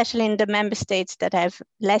 especially in the member states that have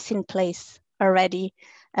less in place already,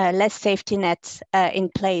 less safety nets in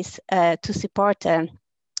place to support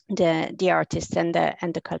the artists and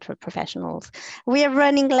the cultural professionals. We are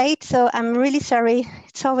running late, so I'm really sorry.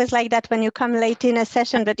 It's always like that when you come late in a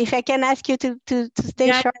session, but if I can ask you to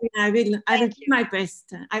stay short. I will do my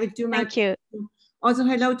best. I will do my best. Thank you. Also,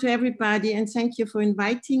 hello to everybody, and thank you for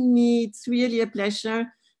inviting me. It's really a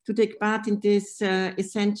pleasure to take part in these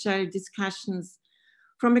essential discussions.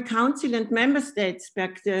 From a council and member states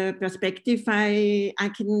perspective, I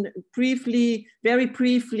can very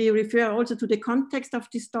briefly refer also to the context of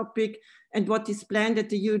this topic and what is planned at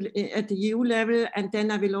the EU level, and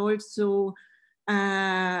then I will also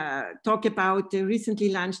talk about the recently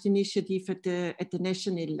launched initiative at the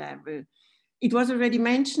national level. It was already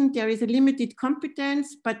mentioned, there is a limited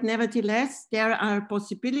competence, but nevertheless, there are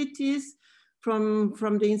possibilities from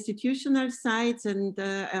the institutional sides and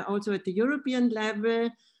also at the European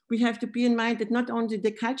level. We have to be in mind that not only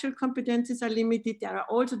the cultural competences are limited, there are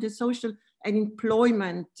also the social and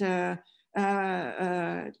employment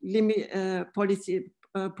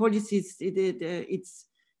policies.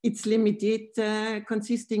 It's limited,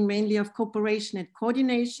 consisting mainly of cooperation and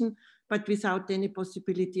coordination, but without any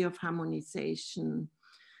possibility of harmonization.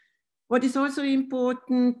 What is also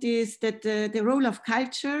important is that the role of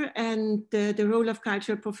culture and the role of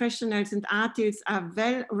cultural professionals and artists are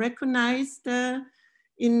well recognized over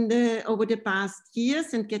the past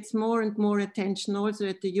years and gets more and more attention also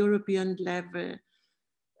at the European level.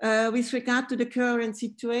 With regard to the current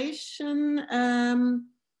situation,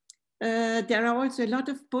 there are also a lot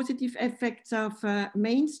of positive effects of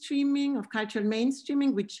mainstreaming, of cultural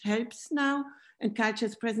mainstreaming, which helps now. And culture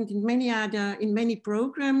is present in many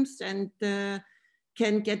programs and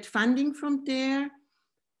can get funding from there.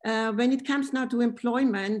 When it comes now to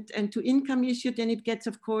employment and to income issue, then it gets,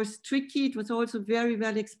 of course, tricky. It was also very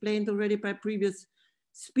well explained already by previous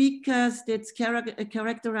speakers. That's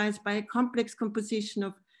characterized by a complex composition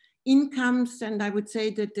of incomes, and I would say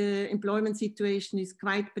that the employment situation is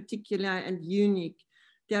quite particular and unique.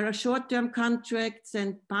 There are short-term contracts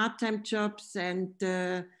and part-time jobs, and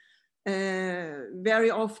very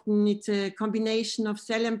often it's a combination of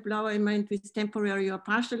self-employment with temporary or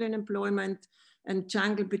partial unemployment and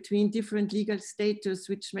jungle between different legal status,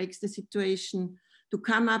 which makes the situation to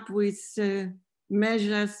come up with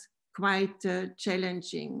measures quite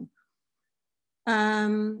challenging.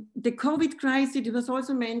 The COVID crisis, it was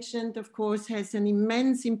also mentioned, of course, has an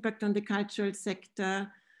immense impact on the cultural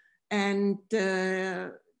sector. and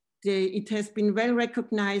it has been well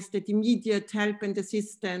recognized that immediate help and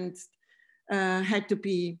assistance had to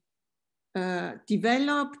be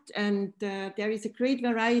developed, and there is a great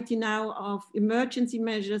variety now of emergency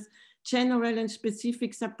measures, general and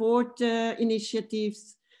specific support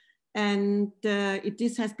initiatives, and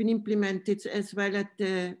this has been implemented as well at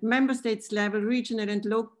the member states level, regional and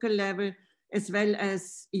local level, as well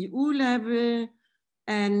as EU level.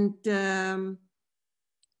 And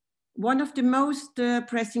one of the most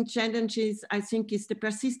pressing challenges, I think, is the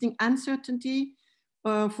persisting uncertainty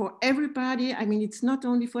for everybody. I mean, it's not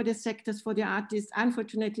only for the sectors, for the artists,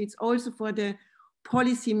 unfortunately, it's also for the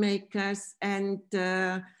policymakers. And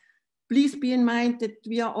please be in mind that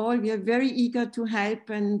we are very eager to help.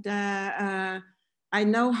 And I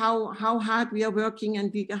know how hard we are working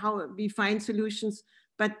and how we find solutions,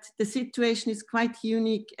 but the situation is quite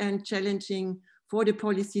unique and challenging for the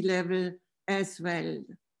policy level as well.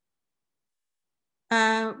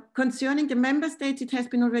 Concerning the member states, it has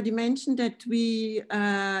been already mentioned that we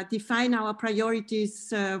define our priorities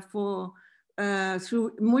through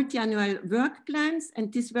multi-annual work plans,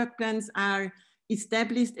 and these work plans are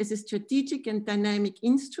established as a strategic and dynamic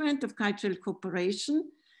instrument of cultural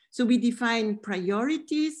cooperation. So we define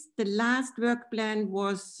priorities. The last work plan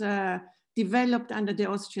was developed under the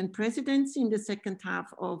Austrian presidency in the second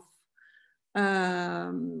half of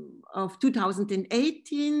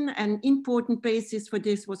 2018. An important basis for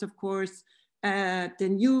this was, of course, the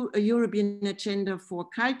new European agenda for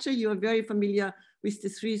culture. You are very familiar with the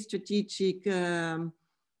three strategic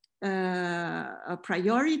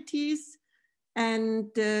priorities. And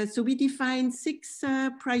so we defined 6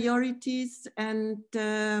 priorities, and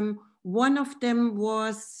one of them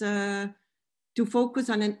was to focus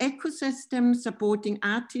on an ecosystem supporting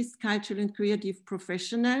artists, cultural and creative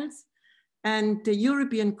professionals, and the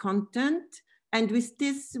European content. And with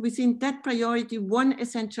this, within that priority, one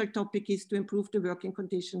essential topic is to improve the working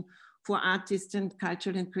condition for artists and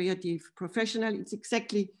cultural and creative professionals. It's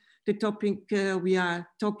exactly the topic we are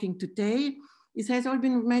talking today. It has all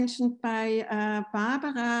been mentioned by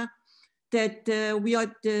Barbara that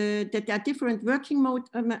that there are different working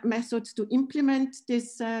methods to implement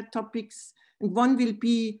these topics, and one will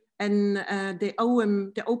be the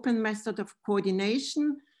open method of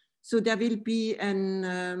coordination. So there will be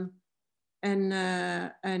an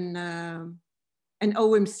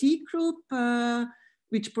OMC group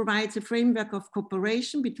which provides a framework of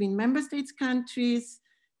cooperation between member states countries.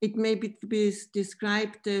 It may be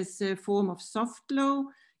described as a form of soft law.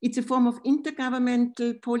 It's a form of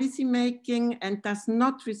intergovernmental policy making and does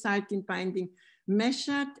not result in binding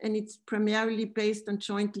measures, and it's primarily based on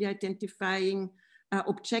jointly identifying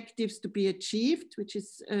objectives to be achieved, which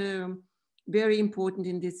is very important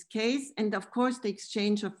in this case. And of course, the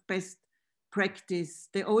exchange of best practice.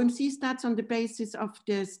 The OMC starts on the basis of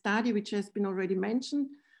the study, which has been already mentioned.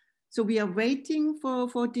 So we are waiting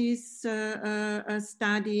for this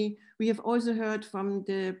study. We have also heard from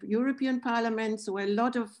the European Parliament. So a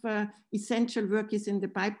lot of essential work is in the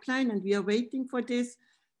pipeline, and we are waiting for this.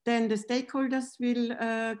 Then the stakeholders will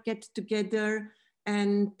get together,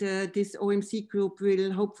 and this OMC group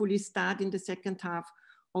will hopefully start in the second half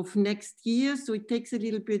of next year. So it takes a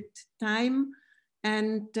little bit time.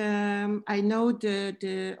 And I know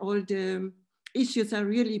all the issues are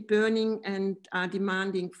really burning and are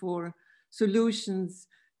demanding for solutions.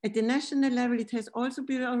 At the national level, it has also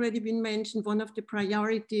already been mentioned, one of the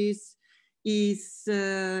priorities is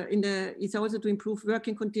also to improve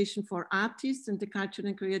working conditions for artists and the cultural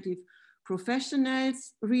and creative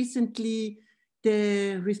professionals. Recently,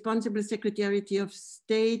 the responsible Secretary of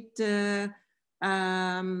State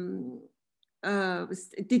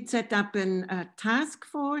did set up a task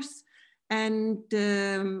force, and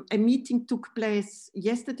a meeting took place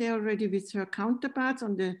yesterday already with her counterparts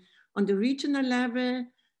on the regional level,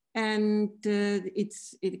 and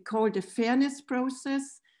it's called a fairness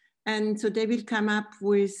process. And so they will come up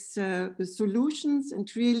with solutions and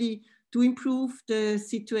really to improve the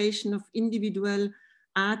situation of individual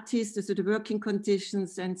artists, so the working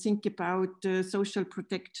conditions, and think about social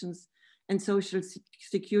protections and social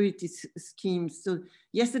security schemes. So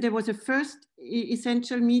yesterday was a first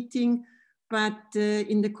essential meeting, but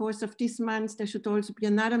in the course of this month, there should also be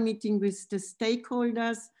another meeting with the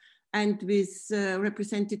stakeholders and with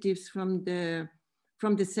representatives from the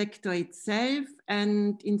sector itself.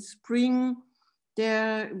 And in spring,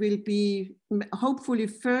 there will be hopefully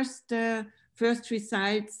first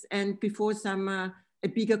results, and before summer, a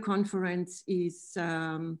bigger conference is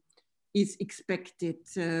expected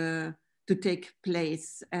to take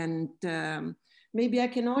place. And Maybe I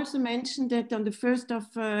can also mention that on the 1st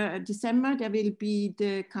of December, there will be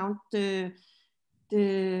the Council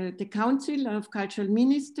of Cultural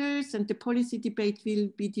Ministers, and the policy debate will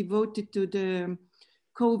be devoted to the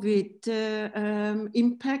COVID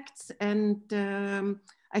impacts. And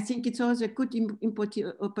I think it's also a good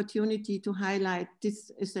opportunity to highlight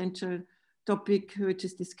this essential topic which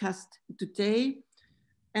is discussed today.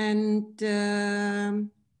 And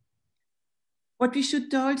what we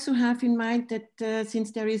should also have in mind that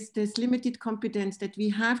since there is this limited competence, that we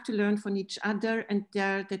have to learn from each other, and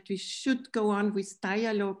that we should go on with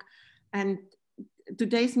dialogue. And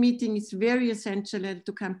today's meeting is very essential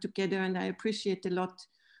to come together, and I appreciate a lot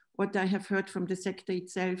what I have heard from the sector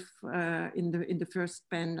itself in the first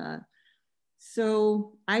panel.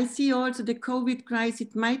 So I see also the COVID crisis,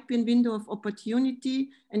 it might be a window of opportunity,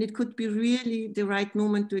 and it could be really the right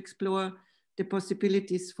moment to explore the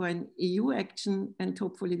possibilities for an EU action, and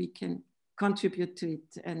hopefully we can contribute to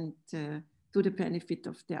it and to the benefit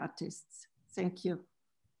of the artists. Thank you.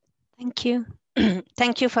 Thank you.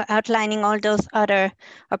 Thank you for outlining all those other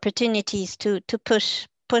opportunities to push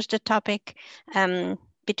the topic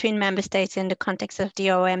between member states in the context of the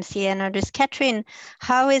OMC and others. Catherine,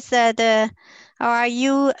 how are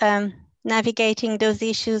you navigating those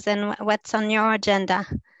issues, and what's on your agenda?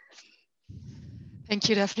 Thank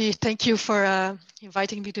you, Daphne. Thank you for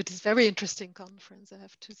inviting me to this very interesting conference, I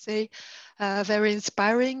have to say. Very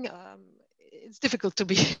inspiring. It's difficult to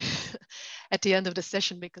be at the end of the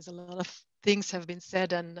session because a lot of things have been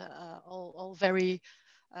said, and all very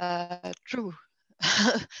true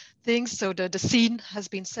things. So the scene has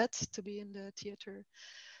been set to be in the theater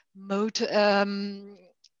mode.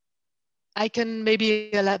 I can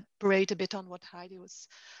maybe elaborate a bit on what Heidi was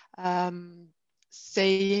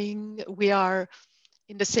saying. We are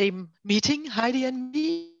in the same meeting, Heidi and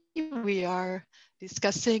me. We are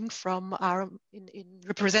discussing from in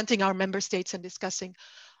representing our member states and discussing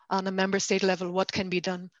on a member state level what can be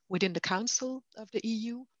done within the Council of the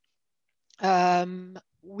EU.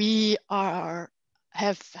 We have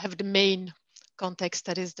the main context,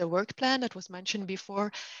 that is the work plan that was mentioned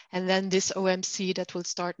before, and then this OMC that will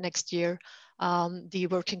start next year, the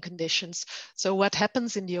working conditions. So what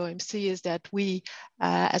happens in the OMC is that we,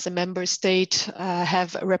 as a member state,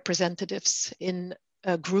 have representatives in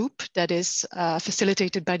a group that is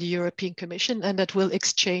facilitated by the European Commission, and that will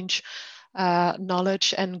exchange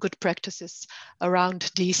knowledge and good practices around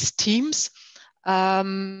these themes.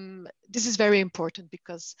 This is very important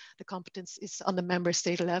because the competence is on the member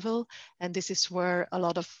state level, and this is where a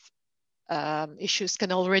lot of issues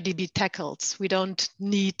can already be tackled. We don't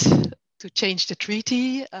need to change the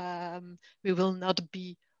treaty. We will not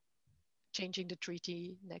be changing the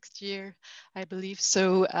treaty next year, I believe.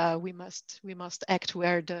 So we must act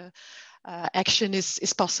where the action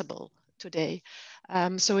is possible today.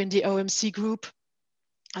 So in the OMC group,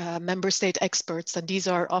 member state experts, and these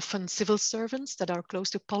are often civil servants that are close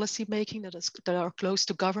to policy making, that are close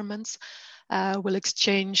to governments, will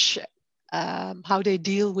exchange how they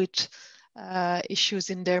deal with issues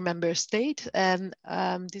in their member state. And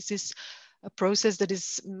this is a process that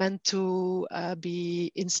is meant to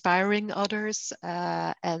be inspiring others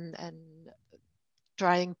and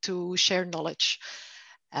trying to share knowledge,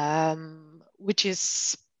 which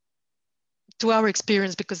is, to our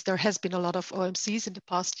experience, because there has been a lot of OMCs in the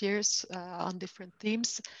past years on different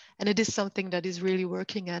themes, and it is something that is really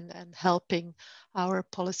working and helping our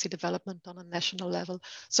policy development on a national level.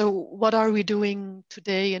 So what are we doing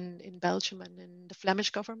today in Belgium and in the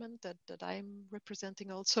Flemish government that I'm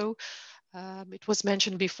representing also? It was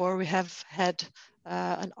mentioned before, we have had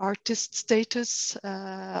an artist status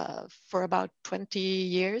for about 20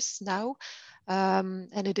 years now,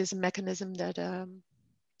 and it is a mechanism that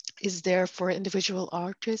is there for individual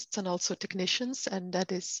artists and also technicians, and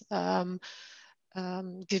that is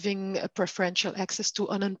giving a preferential access to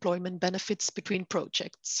unemployment benefits between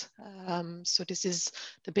projects. So this is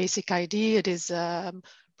the basic idea. It is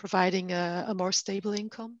providing a more stable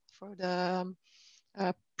income for the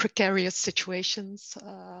precarious situations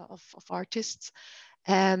of artists.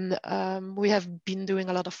 And we have been doing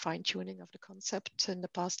a lot of fine tuning of the concept in the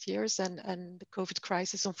past years, and the COVID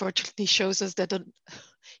crisis unfortunately shows us that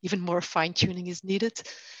even more fine tuning is needed,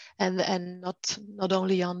 and not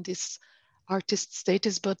only on this artist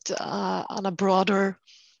status, but on a broader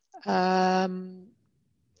level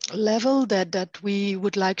that we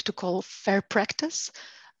would like to call fair practice.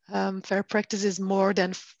 Fair practice is more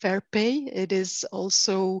than fair pay. It is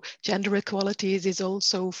also gender equality. It is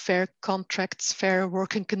also fair contracts, fair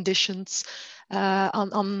working conditions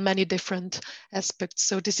on many different aspects.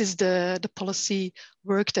 So this is the policy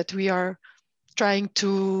work that we are trying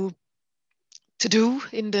to to do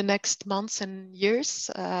in the next months and years,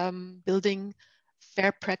 building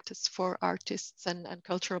fair practice for artists and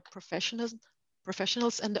cultural professionals,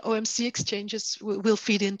 and the OMC exchanges will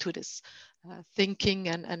feed into this thinking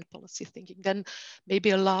and policy thinking. Then maybe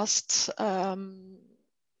a last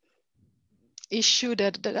issue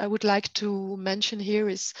that I would like to mention here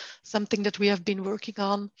is something that we have been working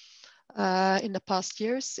on in the past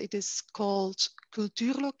years. It is called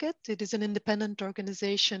Cultuurloket. It is an independent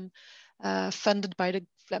organization funded by the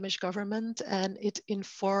Flemish government, and it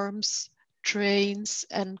informs, trains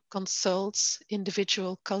and consults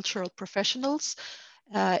individual cultural professionals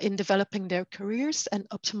in developing their careers and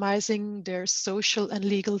optimizing their social and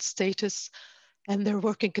legal status and their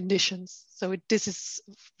working conditions. So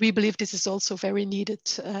we believe this is also very needed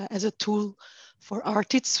as a tool for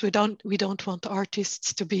artists. We don't want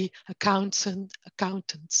artists to be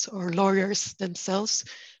accountants or lawyers themselves.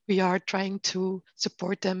 We are trying to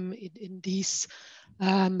support them in these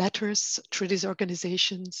matters through this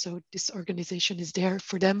organization. So this organization is there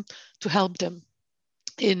for them to help them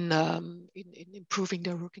in improving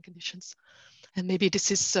their working conditions. And maybe this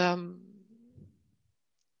is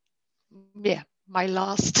my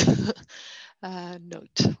last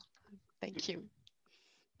note. Thank you.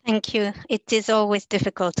 Thank you. It is always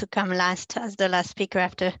difficult to come last as the last speaker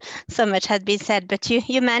after so much had been said, but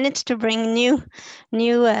you managed to bring new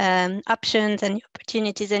options and new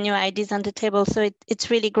opportunities and new ideas on the table. So it's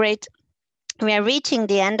really great. We are reaching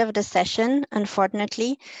the end of the session,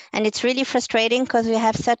 unfortunately, and it's really frustrating because we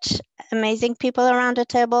have such amazing people around the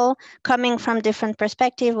table coming from different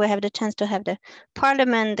perspectives. We have the chance to have the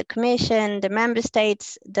Parliament, the Commission, the Member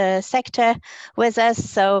States, the sector with us.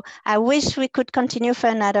 So I wish we could continue for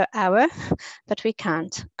another hour, but we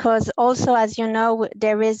can't. Because also, as you know,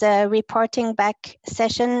 there is a reporting back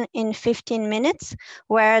session in 15 minutes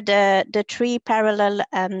where the three parallel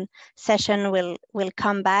session will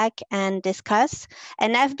come back and discuss.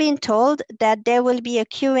 And I've been told that there will be a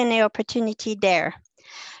Q&A opportunity there.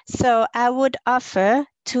 So I would offer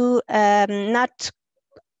to not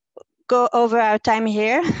go over our time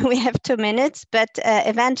here. We have 2 minutes, but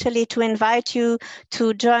eventually to invite you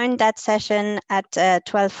to join that session at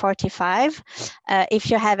 12:45.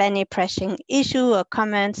 If you have any pressing issue or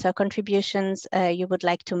comments or contributions you would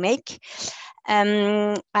like to make.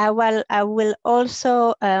 I will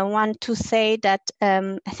also want to say that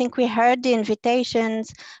I think we heard the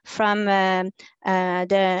invitations from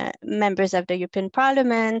the members of the European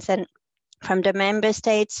Parliament and from the member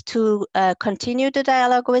states to continue the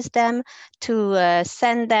dialogue with them, to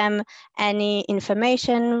send them any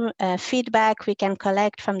information, feedback we can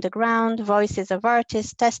collect from the ground, voices of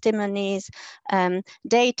artists, testimonies,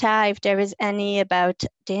 data, if there is any about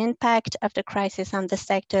the impact of the crisis on the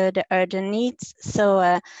sector, the urgent needs. So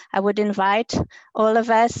I would invite all of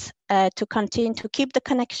us to continue to keep the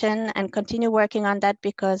connection and continue working on that,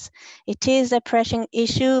 because it is a pressing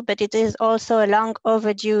issue, but it is also a long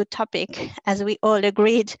overdue topic, as we all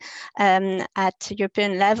agreed at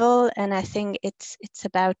European level. And I think it's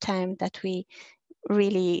about time that we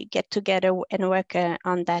really get together and work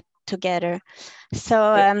on that together.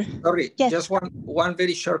 So sorry, yes. Just one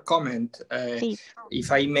very short comment,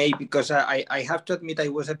 if I may, because I have to admit I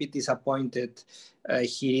was a bit disappointed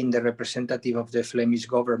hearing the representative of the Flemish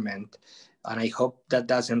government, and I hope that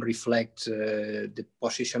doesn't reflect the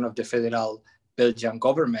position of the federal Belgian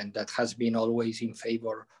government, that has been always in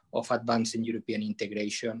favor of advancing European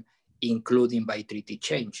integration, including by treaty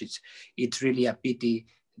change. It's really a pity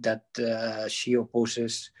that she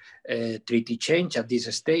opposes treaty change at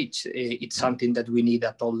this stage. It's something that we need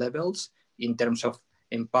at all levels in terms of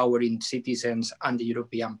empowering citizens and the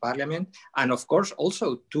European Parliament, and of course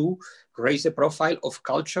also to raise the profile of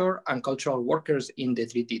culture and cultural workers in the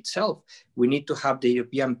treaty itself. We need to have the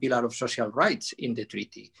European Pillar of Social Rights in the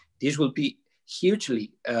treaty. This will be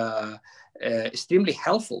hugely, extremely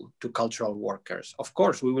helpful to cultural workers. Of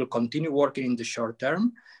course, we will continue working in the short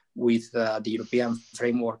term with the European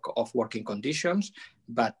framework of working conditions.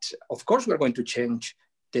 But of course, we're going to change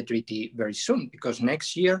the treaty very soon, because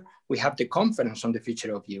next year we have the conference on the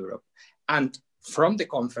future of Europe. And from the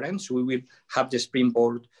conference, we will have the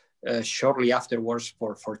springboard shortly afterwards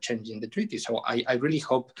for changing the treaty. So I really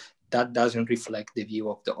hope that doesn't reflect the view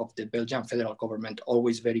of the Belgian federal government,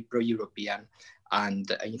 always very pro-European and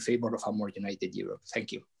in favor of a more united Europe.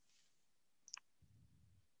 Thank you.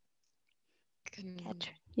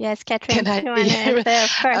 Yes, Catherine, can you want to answer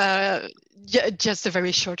first? Just a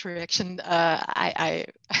very short reaction. I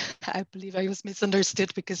believe I was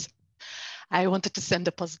misunderstood, because I wanted to send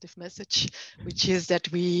a positive message, which is that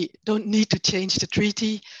we don't need to change the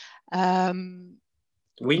treaty.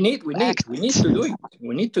 We need to do it.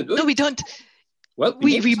 We need to do it. No, we don't. Well,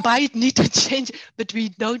 we might need to change, but we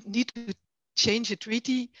don't need to change a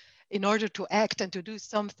treaty in order to act and to do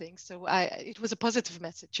something. So it was a positive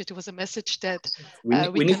message. It was a message that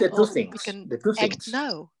we need the two things. We can the two act things.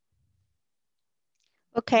 now.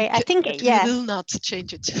 Okay, I think, we will not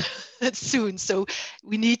change it soon. So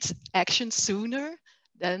we need action sooner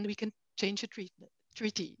than we can change a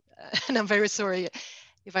treaty. And I'm very sorry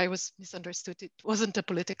if I was misunderstood. It wasn't a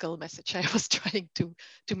political message I was trying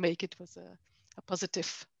to make. It was a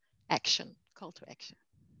positive action, call to action.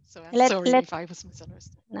 So I'm sorry if I was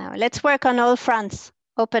misunderstood. Now let's work on all fronts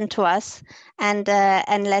open to us, and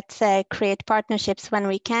let's create partnerships when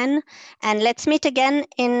we can. And let's meet again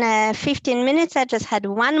in 15 minutes. I just had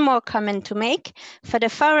one more comment to make. For the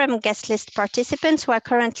forum guest list participants who are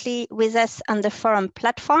currently with us on the forum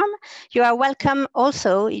platform, you are welcome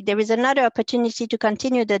also. There is another opportunity to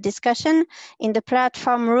continue the discussion in the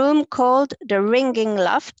platform room called the Ringing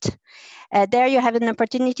Loft. There you have an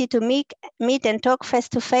opportunity to meet and talk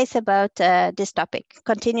face-to-face about this topic.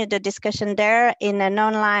 Continue the discussion there in an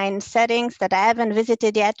online settings that I haven't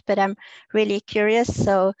visited yet, but I'm really curious.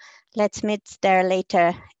 So let's meet there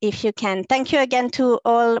later if you can. Thank you again to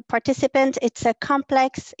all participants. It's a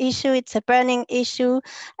complex issue. It's a burning issue,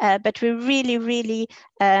 but we really, really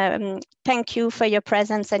thank you for your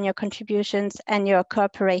presence and your contributions and your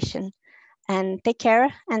cooperation. And take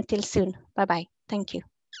care until soon. Bye-bye. Thank you.